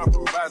ain't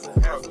compromising,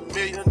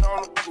 $500,000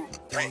 on the proof.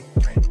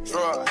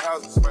 Drug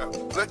houses,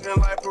 looking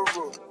like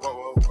Peru.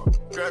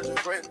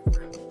 Graduated,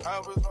 I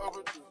was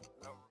overdue.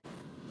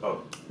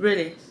 Oh.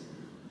 Really?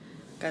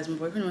 Guys, my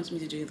boyfriend wants me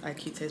to do the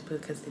IQ test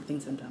because he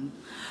thinks I'm dumb.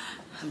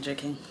 I'm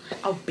joking.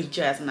 I'll beat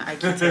your ass on the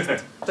IQ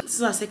test. But this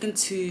is our second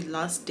to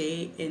last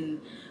day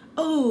in...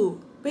 Oh,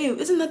 babe,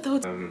 isn't that the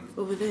hotel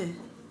over there?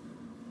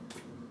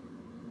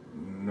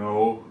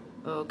 No.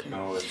 Oh, okay.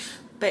 No, it's...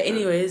 But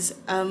anyways,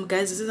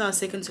 guys, this is our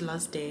second to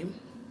last day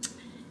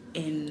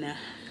in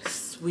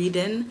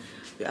Sweden.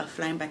 We are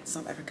flying back to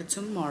South Africa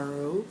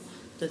tomorrow,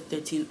 the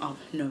 13th of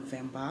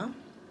November.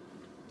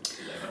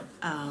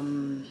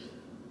 No,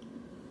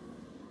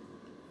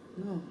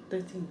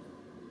 13th.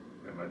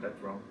 Am I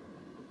that wrong?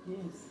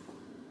 Yes.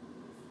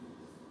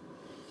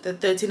 The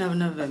 13th of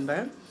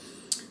November.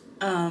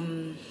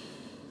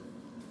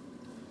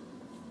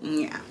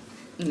 Yeah.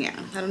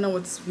 I don't know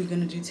what we're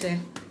gonna do today.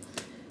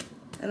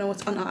 I don't know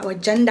what's on our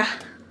agenda.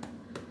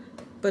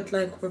 But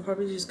like, we're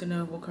probably just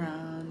gonna walk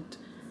around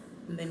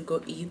and then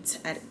go eat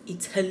at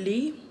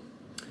Italy.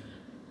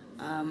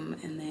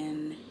 And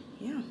then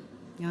yeah.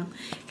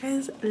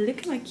 Guys, look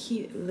at my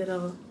cute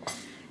little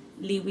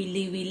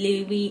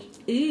Louie.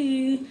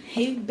 Ooh,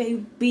 hey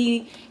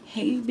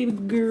baby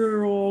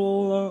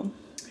girl.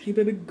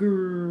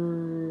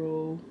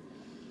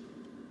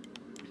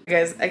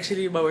 Guys,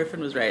 actually my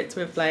boyfriend was right.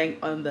 We're flying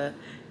on the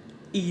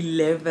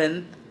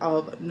 11th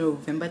of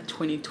November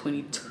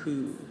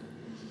 2022.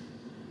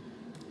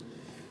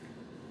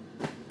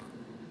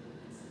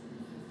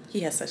 He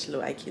has such low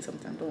IQ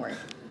sometimes, don't worry.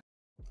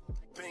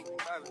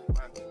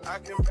 I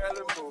can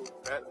barely move.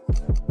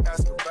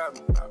 Ask about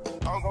me.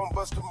 I'm gonna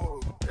bust a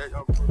move.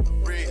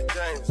 Red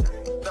James,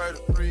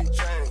 33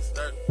 chains,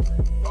 30.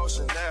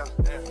 Ocean now,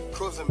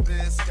 cruising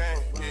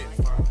Biscayne.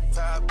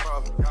 Top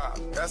off,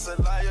 that's a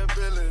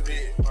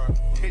liability.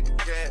 Hit the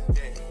gas,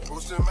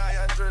 boosting my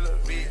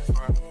adrenaline.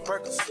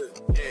 Percocet,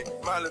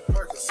 Miley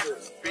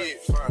Percocet,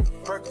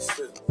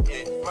 Percocet,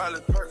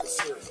 Miley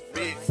Percocet,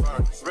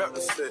 rep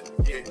the set,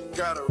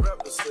 gotta rep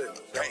the set.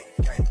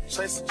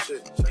 Chase a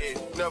chick,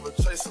 never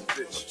chase a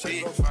bitch.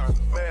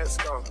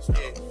 Mask on,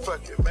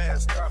 fuck it,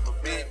 mask on,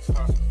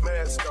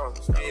 mask on,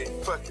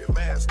 fuck it,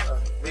 mask on.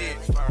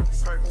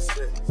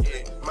 Percocet,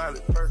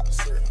 Miley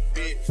Percocet,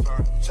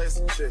 chase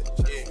a chick,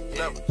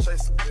 never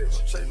chase a bitch.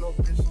 Chase no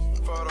bitch,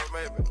 photo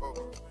maybe,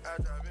 I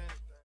drive in.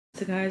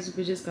 So guys,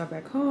 we just got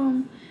back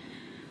home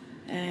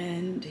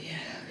and yeah,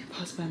 we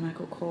passed by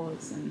Michael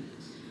Kors and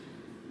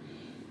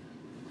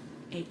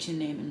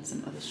H&M and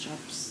some other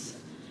shops.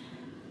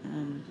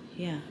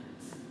 Yeah,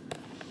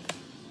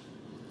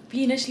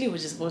 we initially were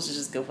just supposed to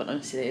just go for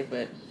lunch today,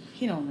 but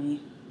you know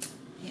me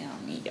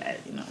guys,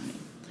 you know me.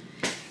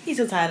 He's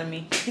so tired of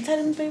me. You tired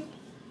of me, babe?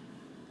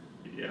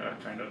 Yeah,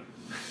 kind of.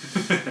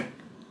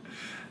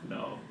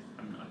 No,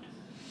 I'm not.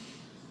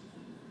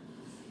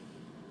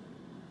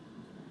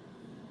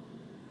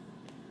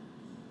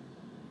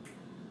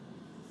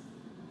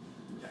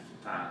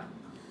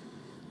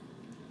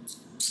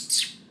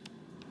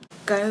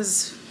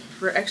 Guys,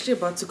 we're actually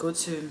about to go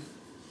to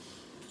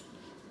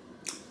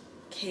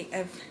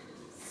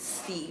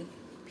KFC,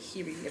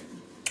 period.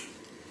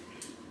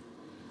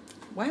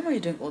 Why am I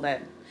doing all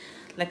that?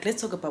 Like,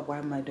 let's talk about why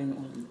am I doing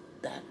all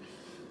that.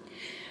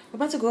 We're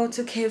about to go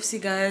to KFC,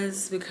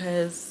 guys,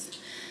 because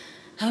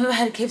I haven't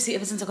had KFC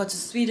ever since I got to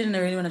Sweden and I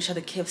really want to try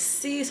the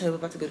KFC. So we're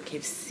about to go to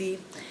KFC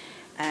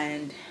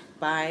and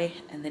buy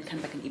and then come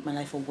back and eat my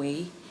life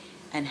away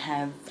and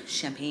have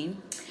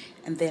champagne.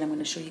 And then I'm going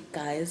to show you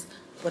guys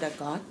what I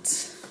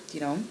got, you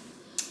know,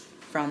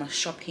 from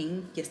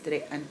shopping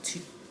yesterday and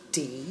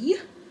today.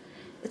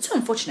 It's so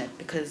unfortunate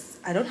because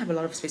I don't have a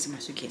lot of space in my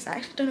suitcase. I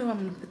actually don't know where I'm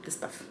going to put this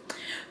stuff.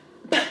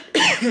 But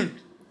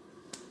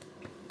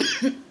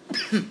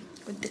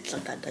it's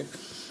like that,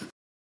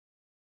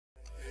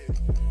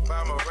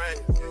 Mama rain,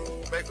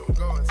 make them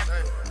go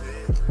insane.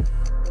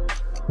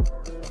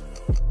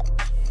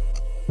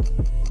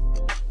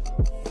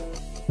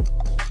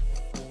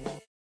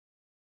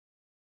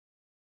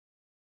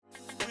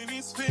 When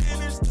he's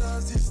finished,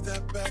 does he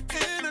step back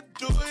and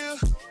adore you?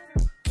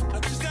 I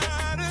just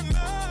gotta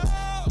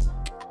know.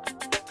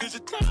 'Cause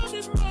your time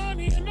is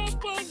money and I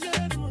won't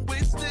let him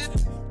waste it.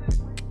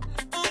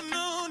 Oh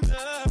no, no.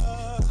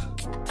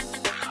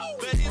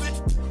 Baby,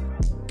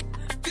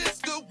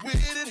 just go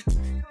with it.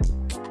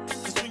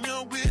 'Cause when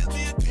you're with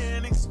me, I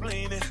can't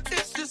explain it.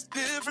 It's just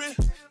different.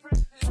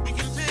 We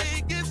can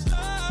take it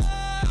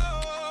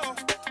slow.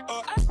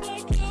 Or act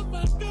like you're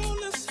my girl,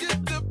 let's skip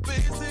the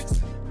basics.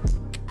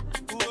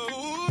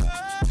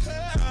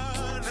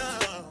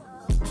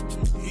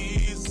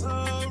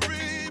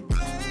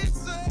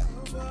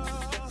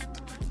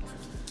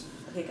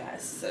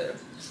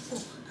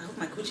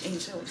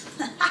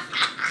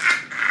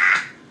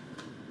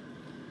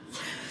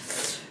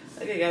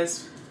 Okay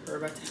guys, we're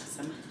about to have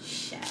some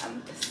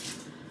sham.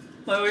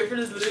 My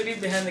boyfriend is literally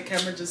behind the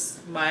camera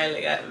just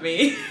smiling at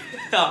me.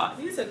 Oh,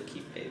 he's so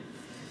cute, babe.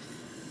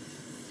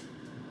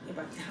 We're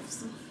about to have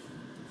some.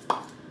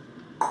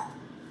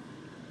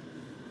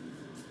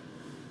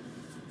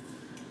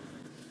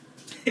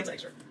 It's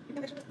extra.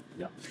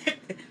 Yeah.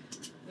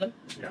 No?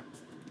 Yeah.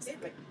 See it?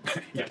 Wait.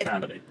 Yeah,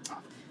 family.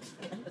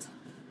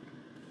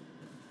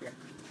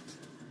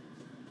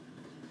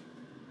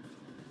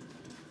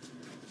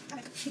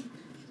 Thank you.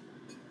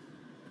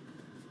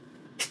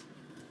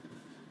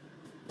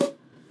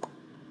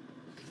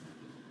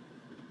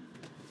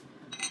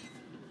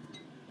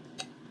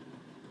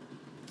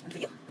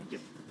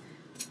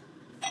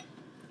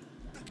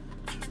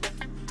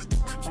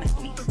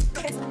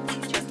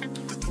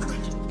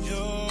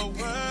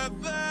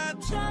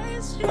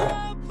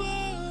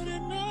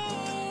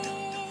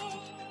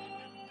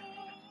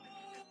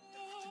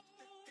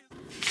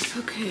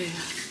 Okay.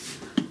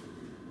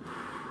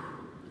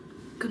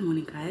 Good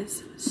morning,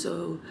 guys.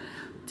 So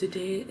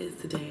today is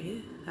the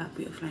day that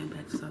we are flying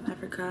back to South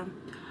Africa.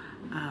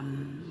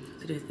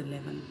 Today is the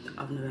 11th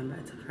of November.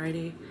 It's a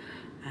Friday,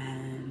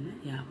 and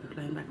yeah, we're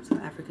flying back to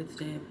South Africa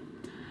today.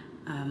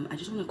 I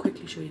just want to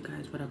quickly show you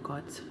guys what I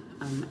got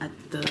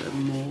at the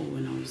mall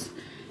when I was,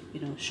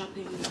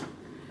 shopping.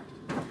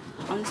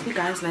 Honestly,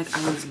 guys, like,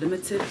 I was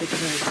limited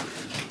because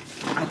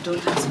I don't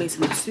have space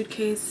in my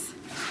suitcase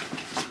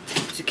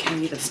to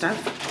carry the stuff.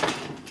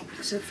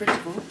 So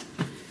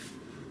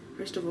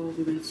first of all,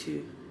 we went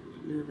to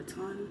Louis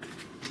Vuitton,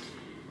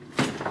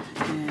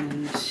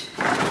 and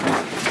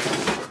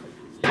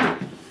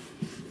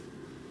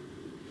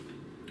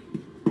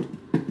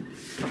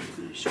I'm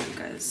gonna show you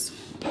guys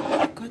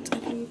what I got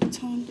at Louis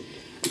Vuitton.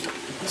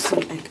 Also,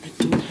 like, I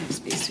don't have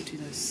space to do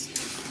this.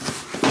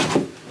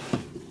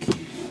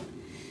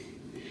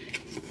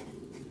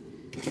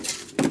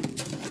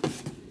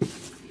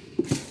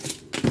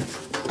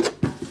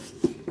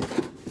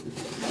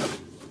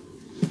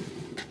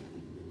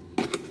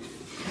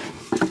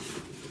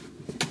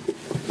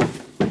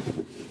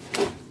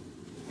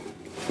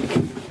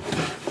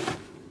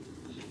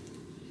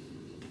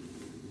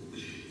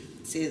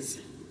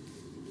 Says,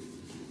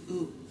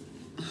 ooh,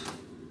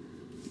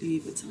 Louis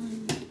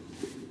Vuitton,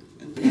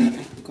 and then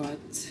I got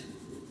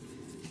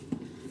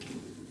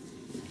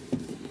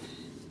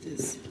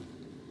this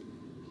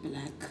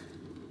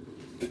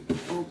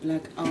all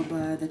black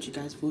Alba that you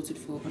guys voted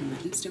for on my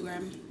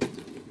Instagram.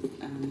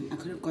 I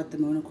could have got the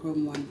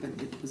monochrome one, but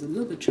it was a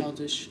little bit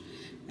childish,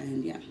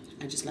 and yeah,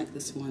 I just like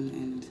this one,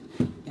 and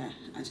yeah,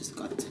 I just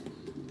got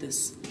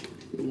this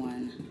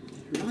one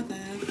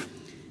rather.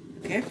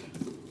 Okay.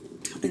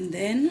 And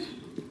then,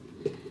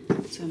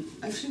 so I'm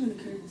actually going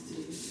to carry this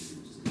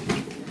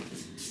today.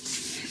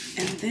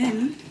 And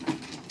then,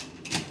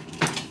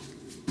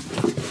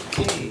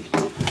 okay.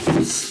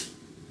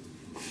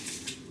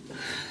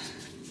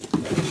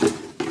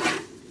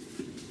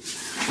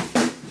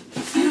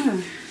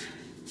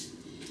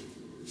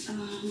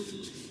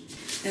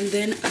 And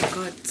then I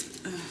got,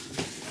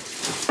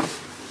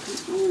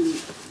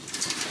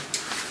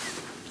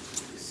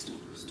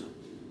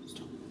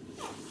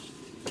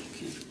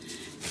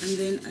 and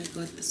then I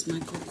got this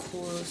Michael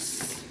Kors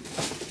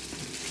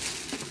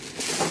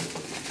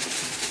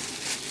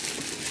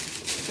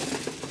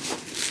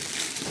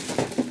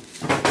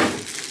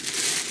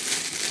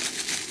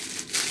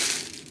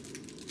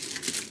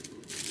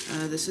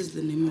this is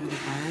the name of the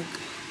bag.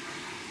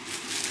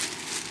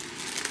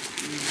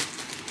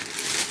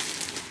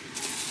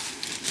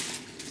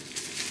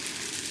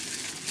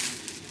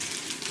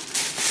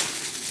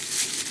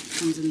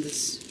 Comes in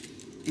this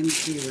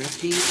empty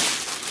wrapping.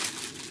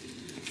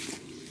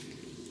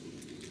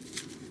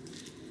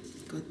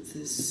 Got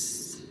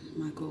this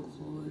Michael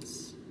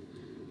Kors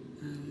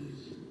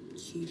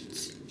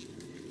cute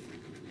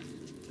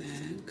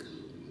bag.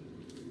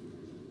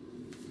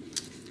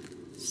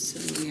 So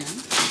yeah,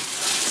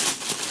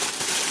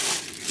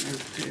 I'll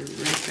put it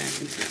right back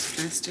into its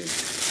plastic.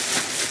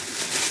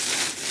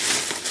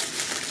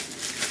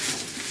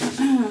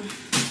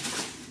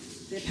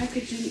 The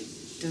packaging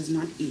does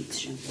not eat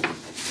shampoo.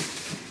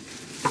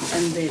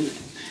 And then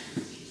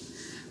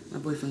my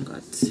boyfriend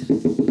got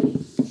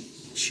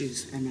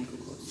shoes and Michael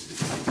Kors.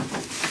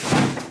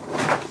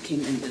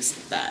 Came in this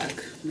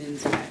bag,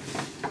 men's bag.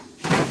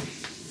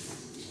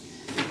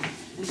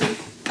 And then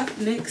up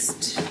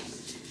next,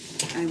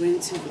 I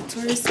went to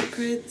Victoria's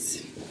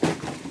Secret,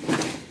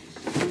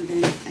 and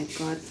then I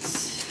got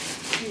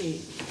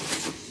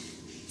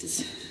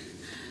this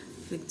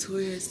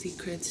Victoria's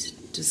Secret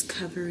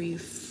Discovery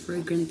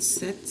fragrance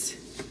set.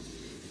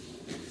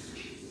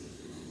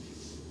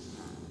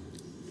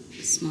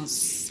 It smells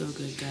so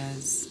good,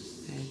 guys.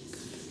 Like,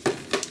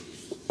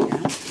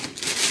 yeah.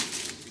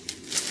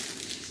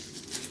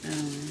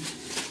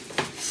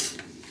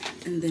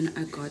 And then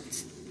I got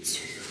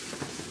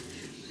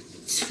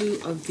two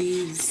of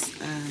these.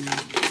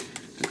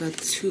 I got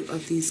two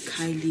of these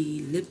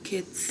Kylie lip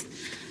kits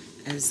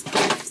as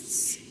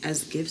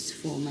gifts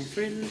for my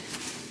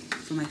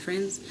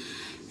friends.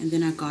 And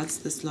then I got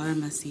this Laura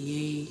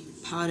Mercier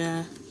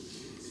powder,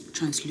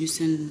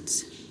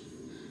 translucent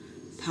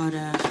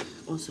powder,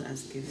 also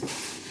as gifts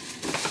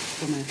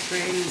for my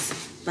friends.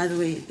 By the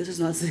way, this is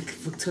not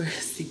Victoria's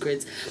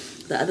Secret.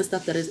 The other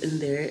stuff that is in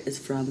there is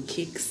from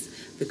Kicks,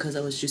 because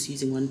I was just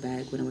using one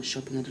bag when I was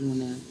shopping. I don't want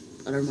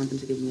them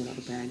to give me a lot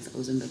of bags. I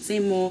was in that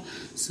same mall,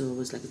 so I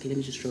was like, okay, let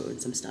me just throw in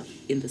some stuff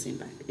in the same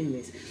bag.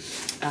 Anyways,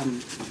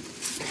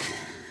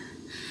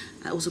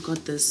 I also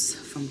got this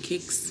from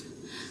Kicks.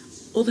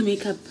 All the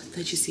makeup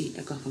that you see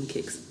I got from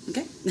Kicks,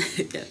 okay?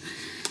 Yeah.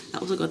 I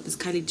also got this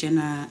Kylie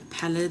Jenner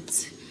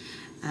palette.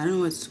 I don't know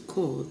what it's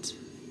called.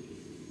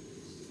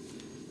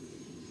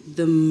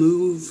 The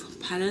Move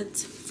palette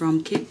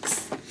from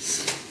Kicks.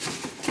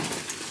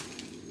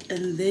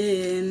 And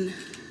then,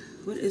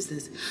 what is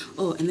this?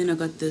 Oh, and then I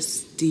got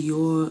this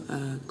Dior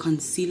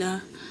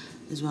concealer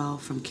as well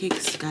from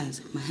Kicks. Guys,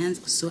 my hands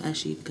are so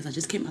ashy because I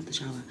just came out the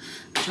shower.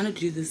 I'm trying to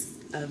do this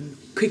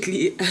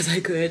quickly as I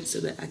could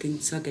so that I can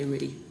start getting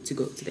ready to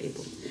go to the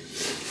airport.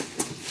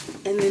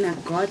 And then I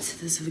got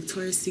this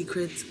Victoria's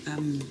Secret, I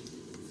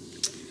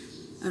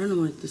don't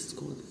know what this is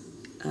called,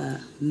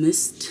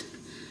 mist.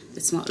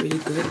 It smelled really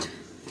good.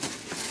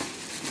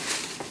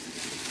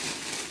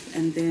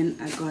 And then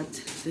I got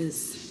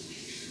this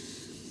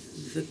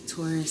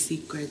Victoria's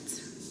Secret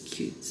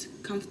cute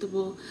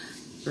comfortable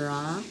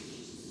bra.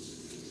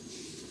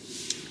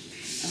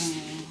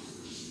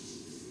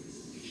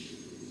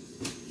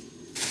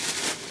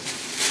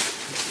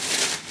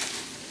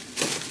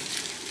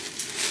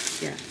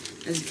 Yeah,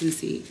 as you can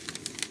see,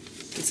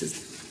 this is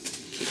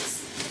Kicks.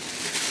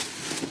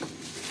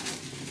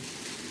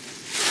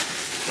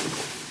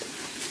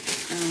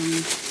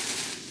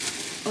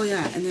 Oh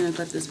yeah, and then I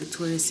got this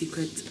Victoria's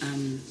Secret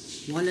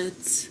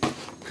wallet,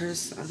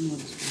 purse, I don't know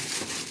what it's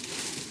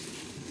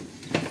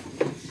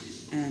called.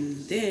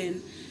 And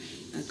then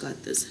I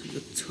got this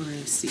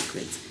Victoria's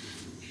Secret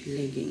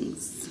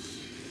leggings.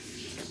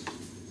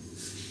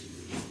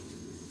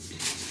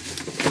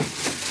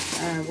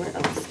 What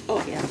else?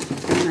 Oh yeah, and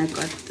then I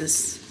got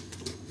this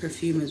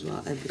perfume as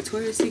well at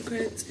Victoria's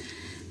Secret.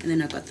 And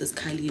then I got this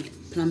Kylie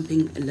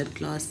Plumping lip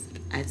gloss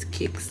at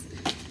Kicks.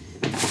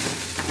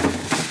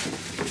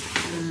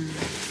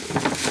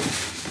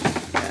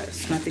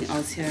 There's nothing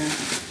else here,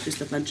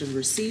 just a bunch of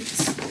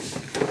receipts.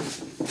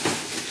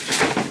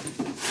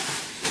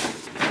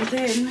 And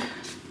then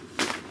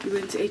we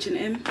went to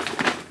H&M.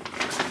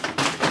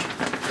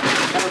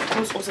 Of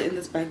course, also in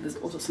this bag there's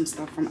also some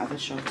stuff from other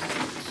shops.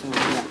 So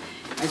yeah,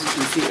 as you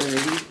can see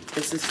already,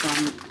 this is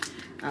from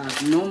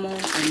Normal.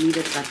 I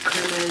needed like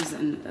curlers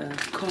and a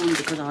comb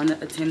because I want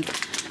to attempt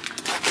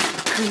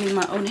cleaning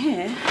my own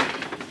hair.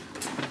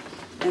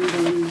 And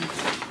then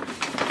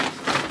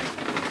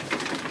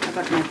I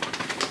got my,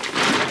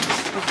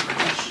 oh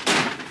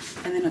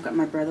gosh, and then I got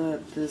my brother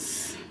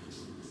this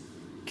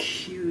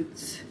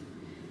cute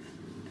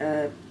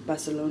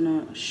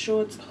Barcelona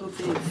shorts.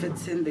 Hopefully it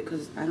fits him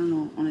because I don't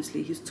know,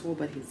 honestly, he's tall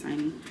but he's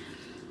tiny.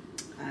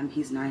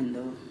 He's 9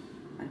 though.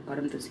 I got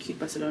him this cute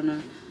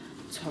Barcelona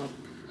top,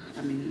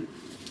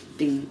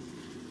 thing.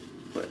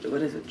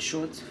 What is it?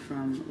 Shorts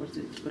from, what is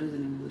the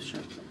name of the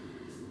shop?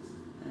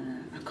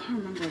 I can't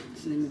remember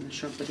what's the name of the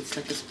shop, but it's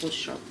like a sports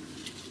shop.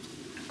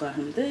 I got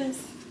him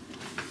this.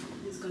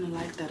 He's gonna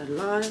like that a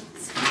lot.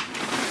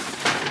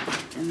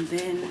 And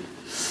then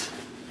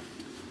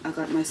I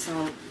got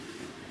myself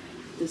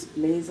this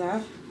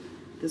blazer,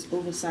 this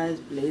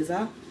oversized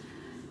blazer.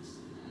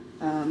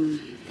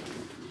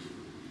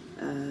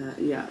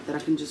 Yeah, that I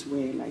can just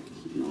wear like,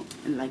 you know,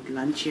 in like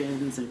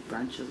luncheons and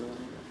brunches or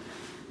whatever.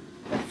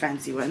 Like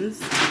fancy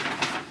ones.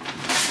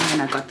 And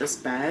then I got this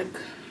bag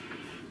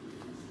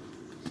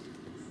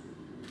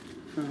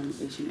from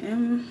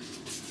H&M.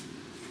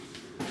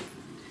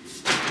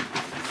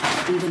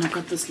 And then I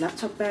got this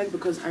laptop bag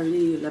because I really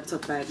need a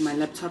laptop bag. My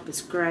laptop is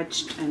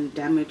scratched and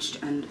damaged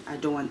and I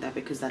don't want that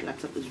because that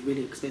laptop is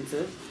really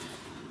expensive.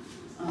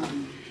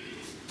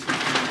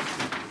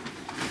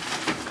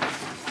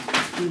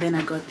 And then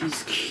I got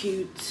these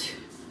cute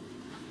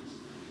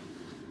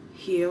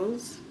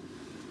heels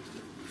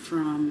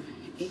from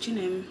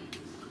H&M.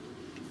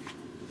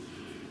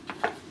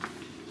 Let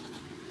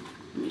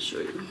me show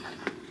you.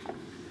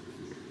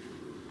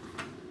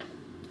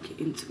 Get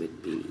into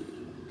it, baby.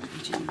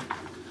 H&M.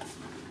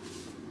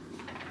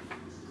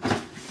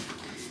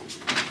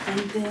 And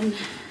then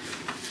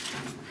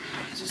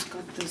I just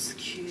got this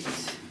cute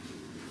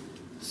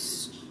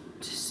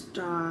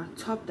star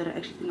top that I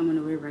actually think I'm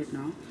gonna wear right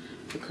now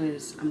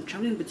because I'm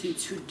traveling between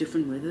 2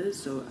 different weathers,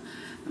 so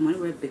I'm gonna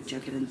wear a big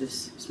jacket and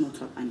this small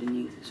top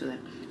underneath so that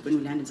when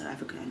we land in South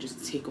Africa I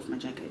just take off my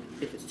jacket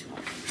if it's too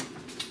hot.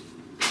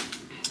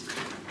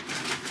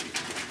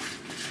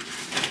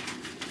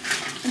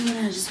 And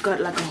then I just got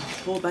like a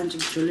whole bunch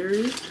of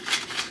jewelry,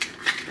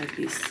 like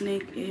these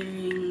snake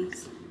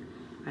earrings.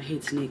 I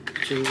hate snake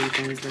jewelry,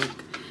 guys,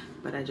 like,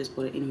 but I just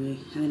bought it anyway.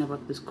 And then I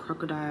bought this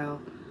crocodile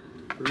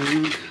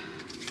ring,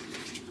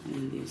 and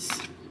then these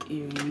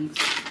earrings,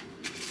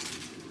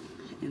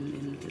 and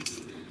then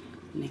this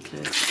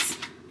necklace,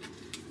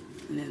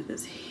 and then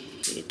this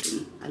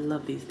appreciating. I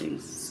love these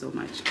things so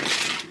much.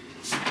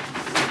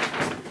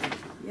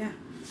 Yeah,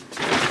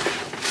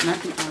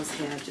 nothing else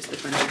here, just a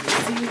bunch of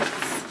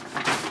receipts.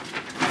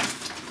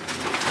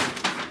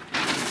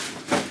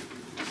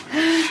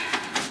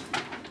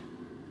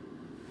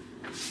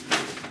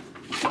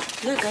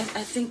 Yeah guys,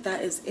 I think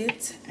that is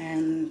it.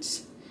 And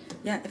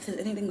yeah, if there's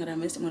anything that I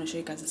missed, I'm going to show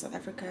you guys in South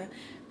Africa,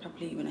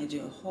 probably when I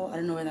do a haul. I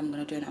don't know whether I'm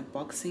going to do an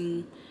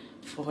unboxing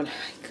for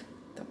like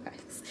the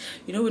bags.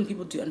 You know when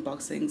people do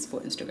unboxings for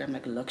Instagram,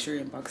 like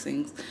luxury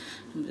unboxings,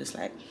 I'm just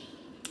like,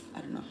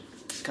 I don't know,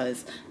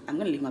 because I'm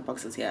going to leave my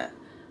boxes here,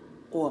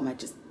 or I might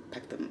just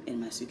pack them in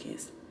my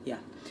suitcase. Yeah,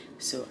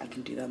 so I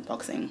can do the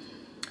unboxing,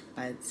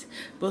 but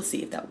we'll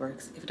see if that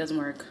works. If it doesn't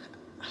work,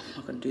 I'm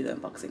not gonna do the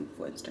unboxing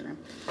for Instagram,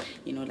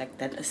 you know, like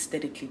that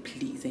aesthetically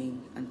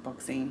pleasing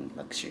unboxing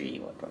luxury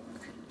wardrobe.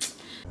 So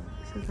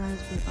guys,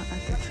 we are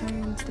at the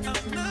train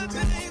station now.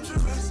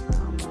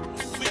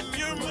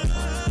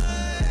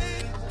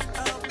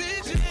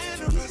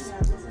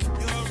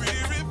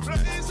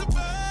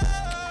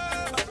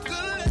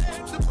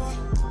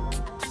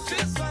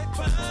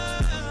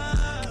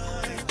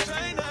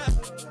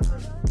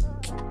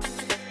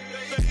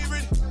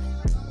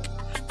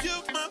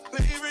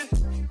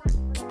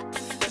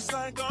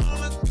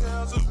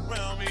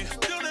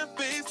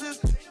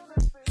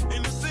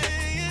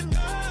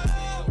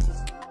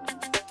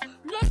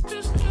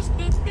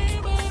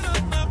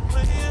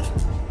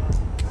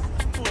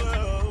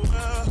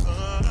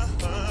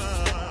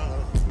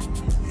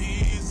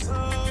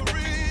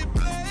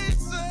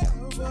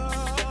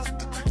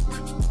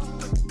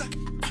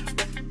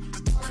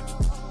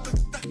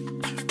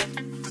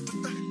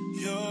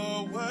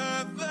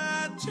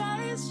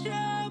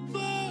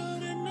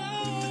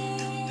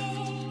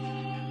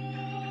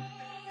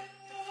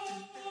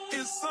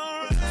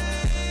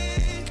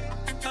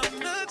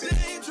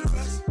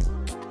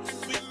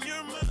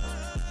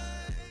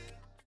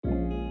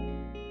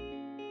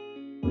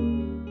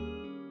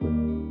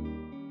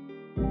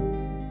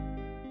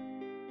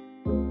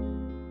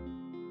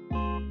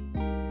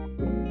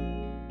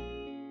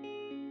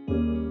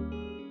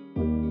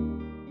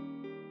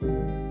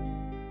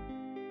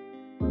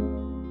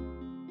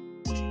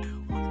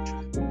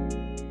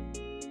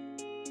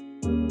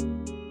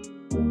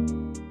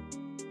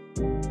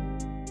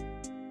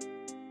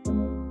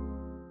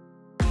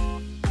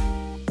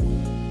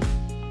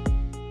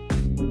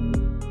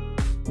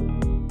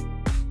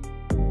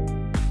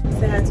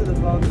 Say hi to the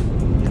vlog.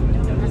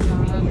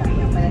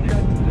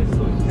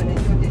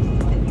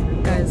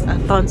 Guys, I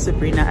found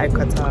Sabrina at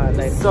Qatar.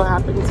 Like, so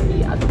happy to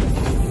be at the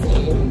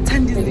same.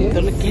 Tandi's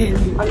again.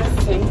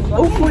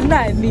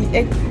 Ufunani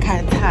at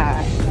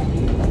Qatar.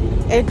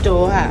 At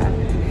Doha.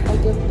 I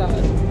get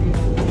that.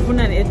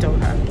 Ufunani at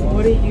Doha.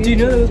 What are you? Do you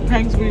know those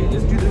pranks where you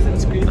just do this on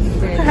screen?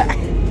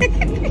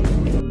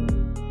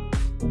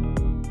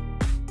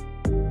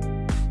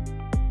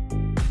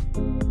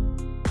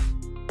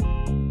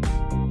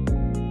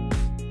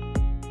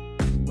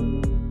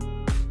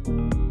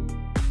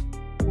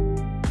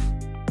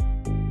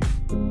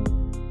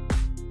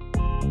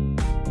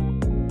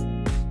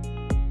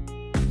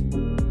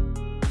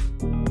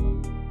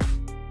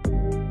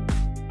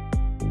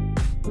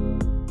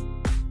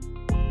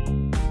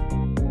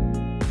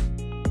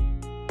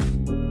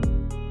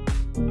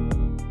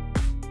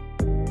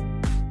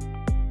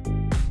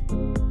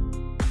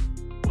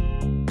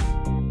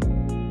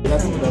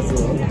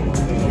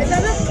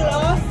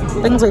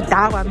 Things with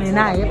that one, I mean,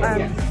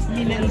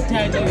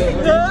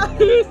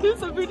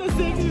 Sabrina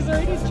saying he's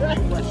already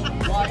trying.